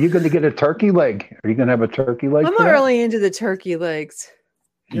 are you going to get a turkey leg? Are you going to have a turkey leg? I'm not really into the turkey legs.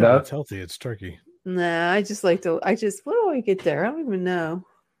 Yeah, No? it's healthy. It's turkey. Nah, I just like to. What do I get there? I don't even know.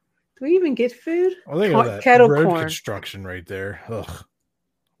 Do we even get food? I think of that kettle road corn. construction right there. Ugh,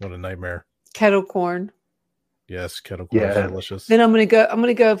 what a nightmare. Kettle corn. Yes, kettle corn is delicious. Then I'm gonna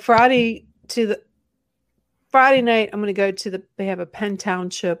go Friday night. I'm gonna go to they have a Penn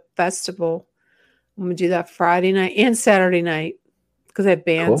Township festival. I'm gonna do that Friday night and Saturday night because they have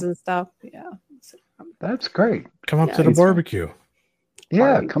bands and stuff. Yeah, that's great. Come up to the barbecue.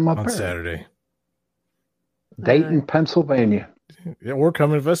 Yeah, come up on there. Saturday. Dayton, Pennsylvania. Yeah, or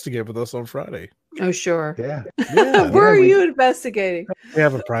come investigate with us on Friday. Oh, sure. Yeah. Where are you investigating? We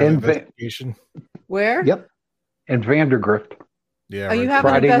have a private investigation. Where? Yep. In Vandergrift. Yeah. Oh, you have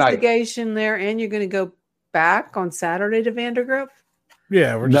an investigation there, and you're going to go back on Saturday to Vandergrift?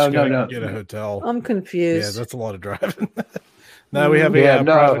 Yeah, we're just going to get a hotel. I'm confused. Yeah, that's a lot of driving. No, we have a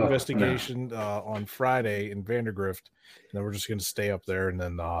private investigation on Friday in Vandergrift. And then we're just going to stay up there, and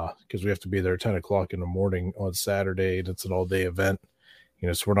then because we have to be there at 10 o'clock in the morning on Saturday, and it's an all-day event.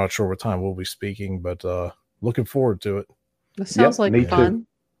 So we're not sure what time we'll be speaking, but looking forward to it. That sounds like fun.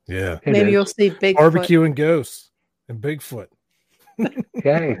 Too. Yeah. Maybe you'll see Bigfoot. Barbecue and ghosts and Bigfoot.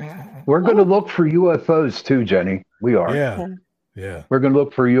 Okay. We're going to look for UFOs too, Jenny. We are. Yeah. We're going to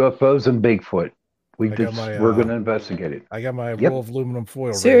look for UFOs and Bigfoot. We're going to investigate it. I got my roll of aluminum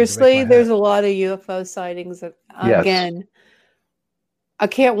foil. Seriously, there's a lot of UFO sightings. Again, I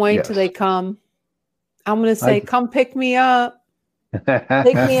can't wait till they come. I'm going to say, come pick me up. Take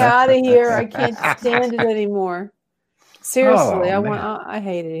me out of here. I can't stand it anymore. Seriously, I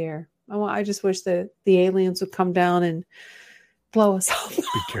hate it here. I just wish that the aliens would come down and blow us up. Be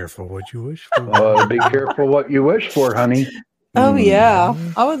careful what you wish for. Be careful what you wish for, honey. Oh yeah,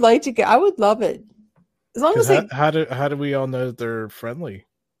 I would like to I would love it. As long as how do we all know that they're friendly?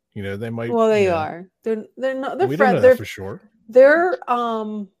 They might. Well, they are. They're not. They're we friendly. Don't know that for sure. They're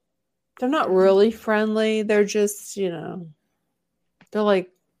not really friendly. They're just they're like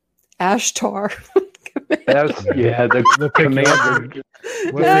Ashtar. The commander.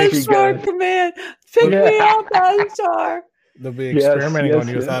 Ashtar command. Pick me up, Ashtar. They'll be experimenting on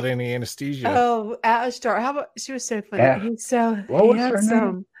you without any anesthesia. Oh, Ashtar. How about she was so funny? He's so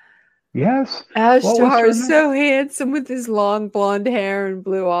handsome. Yes. Ashtar is so handsome with his long blonde hair and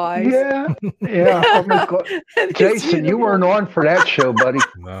blue eyes. Yeah. Oh my God. Jason, you weren't on for that show, buddy.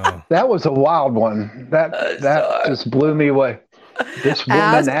 No. That was a wild one. That just blew me away. This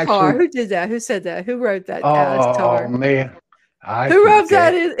woman actually. Who did that? Who said that? Who wrote that? Oh man. Who wrote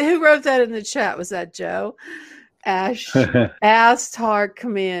that in the chat? Was that Joe? Ashtar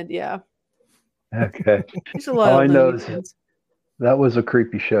command. Yeah. Okay. There's a lot all of I know is that was a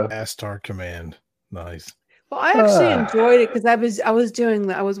creepy show. Ashtar command. Nice. Well, I actually enjoyed it because I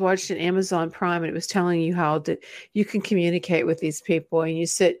was watching Amazon Prime, and it was telling you how you can communicate with these people, and you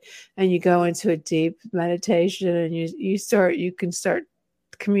sit and you go into a deep meditation, and you can start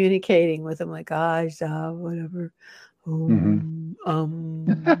communicating with them like whatever. Come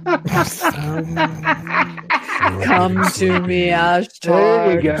to me,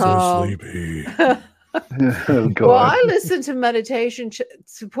 Ashtar. So sleepy. Well, I listen to meditation to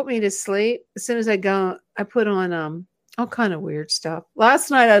put me to sleep. As soon as I go, I put on all kind of weird stuff.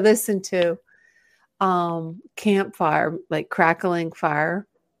 Last night I listened to campfire, like crackling fire.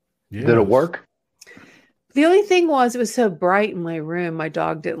 Yes. Did it work? The only thing was it was so bright in my room. My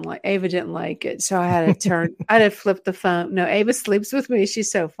dog Ava didn't like it. So I had to flip the phone. No, Ava sleeps with me. She's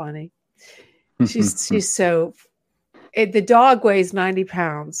so funny. She's so, the dog weighs 90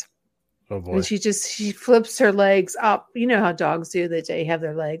 pounds. Oh boy. And she flips her legs up. You know how dogs do that. They have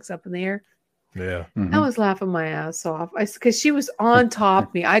their legs up in the air. Yeah. I was laughing my ass off because she was on top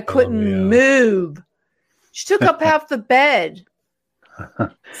of me. I couldn't move. She took up half the bed.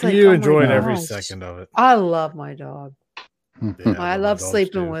 You enjoyed every second of it. I love my dog. Yeah, I love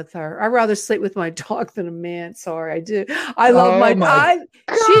sleeping with her. I'd rather sleep with my dog than a man. Sorry, I do. I love my dog.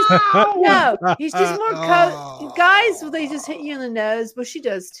 He's just more guys. They just hit you in the nose, but she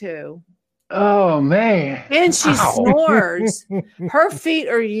does too. Oh man! And she snores. Her feet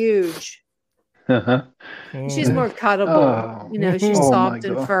are huge. She's more cuddable. She's soft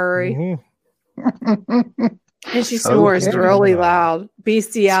and furry. And she snores really loud.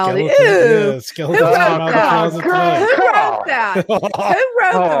 Bestiality. Who wrote that?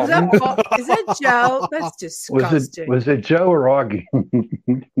 Is that Joe? That's disgusting. Was it Joe or Augie?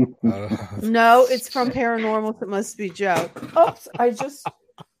 No, it's from Paranormal. So it must be Joe. Oops, okay.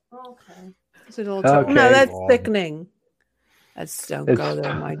 No, that's sickening. Don't go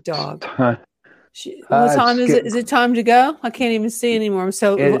there, my dog. What time is it? Is it time to go? I can't even see anymore.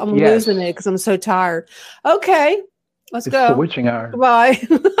 I'm losing it because I'm so tired. Okay, let's go. The witching hour. Bye.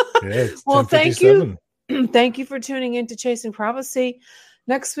 Well, thank you. Thank you for tuning in to Chasing Prophecy.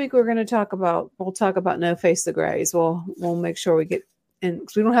 Next week we'll talk about No Face the Grays. We'll make sure we get in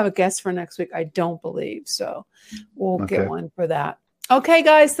because we don't have a guest for next week. I don't believe so. We'll get one for that. Okay,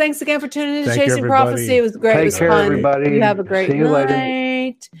 guys. Thanks again for tuning in to Chasing Prophecy. It was great. Take care, everybody. You have a great night.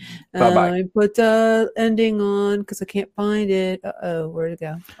 Later. Bye-bye. Let me put the ending on because I can't find it. Where'd it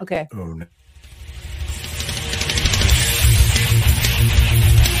go? Okay. Oh, no.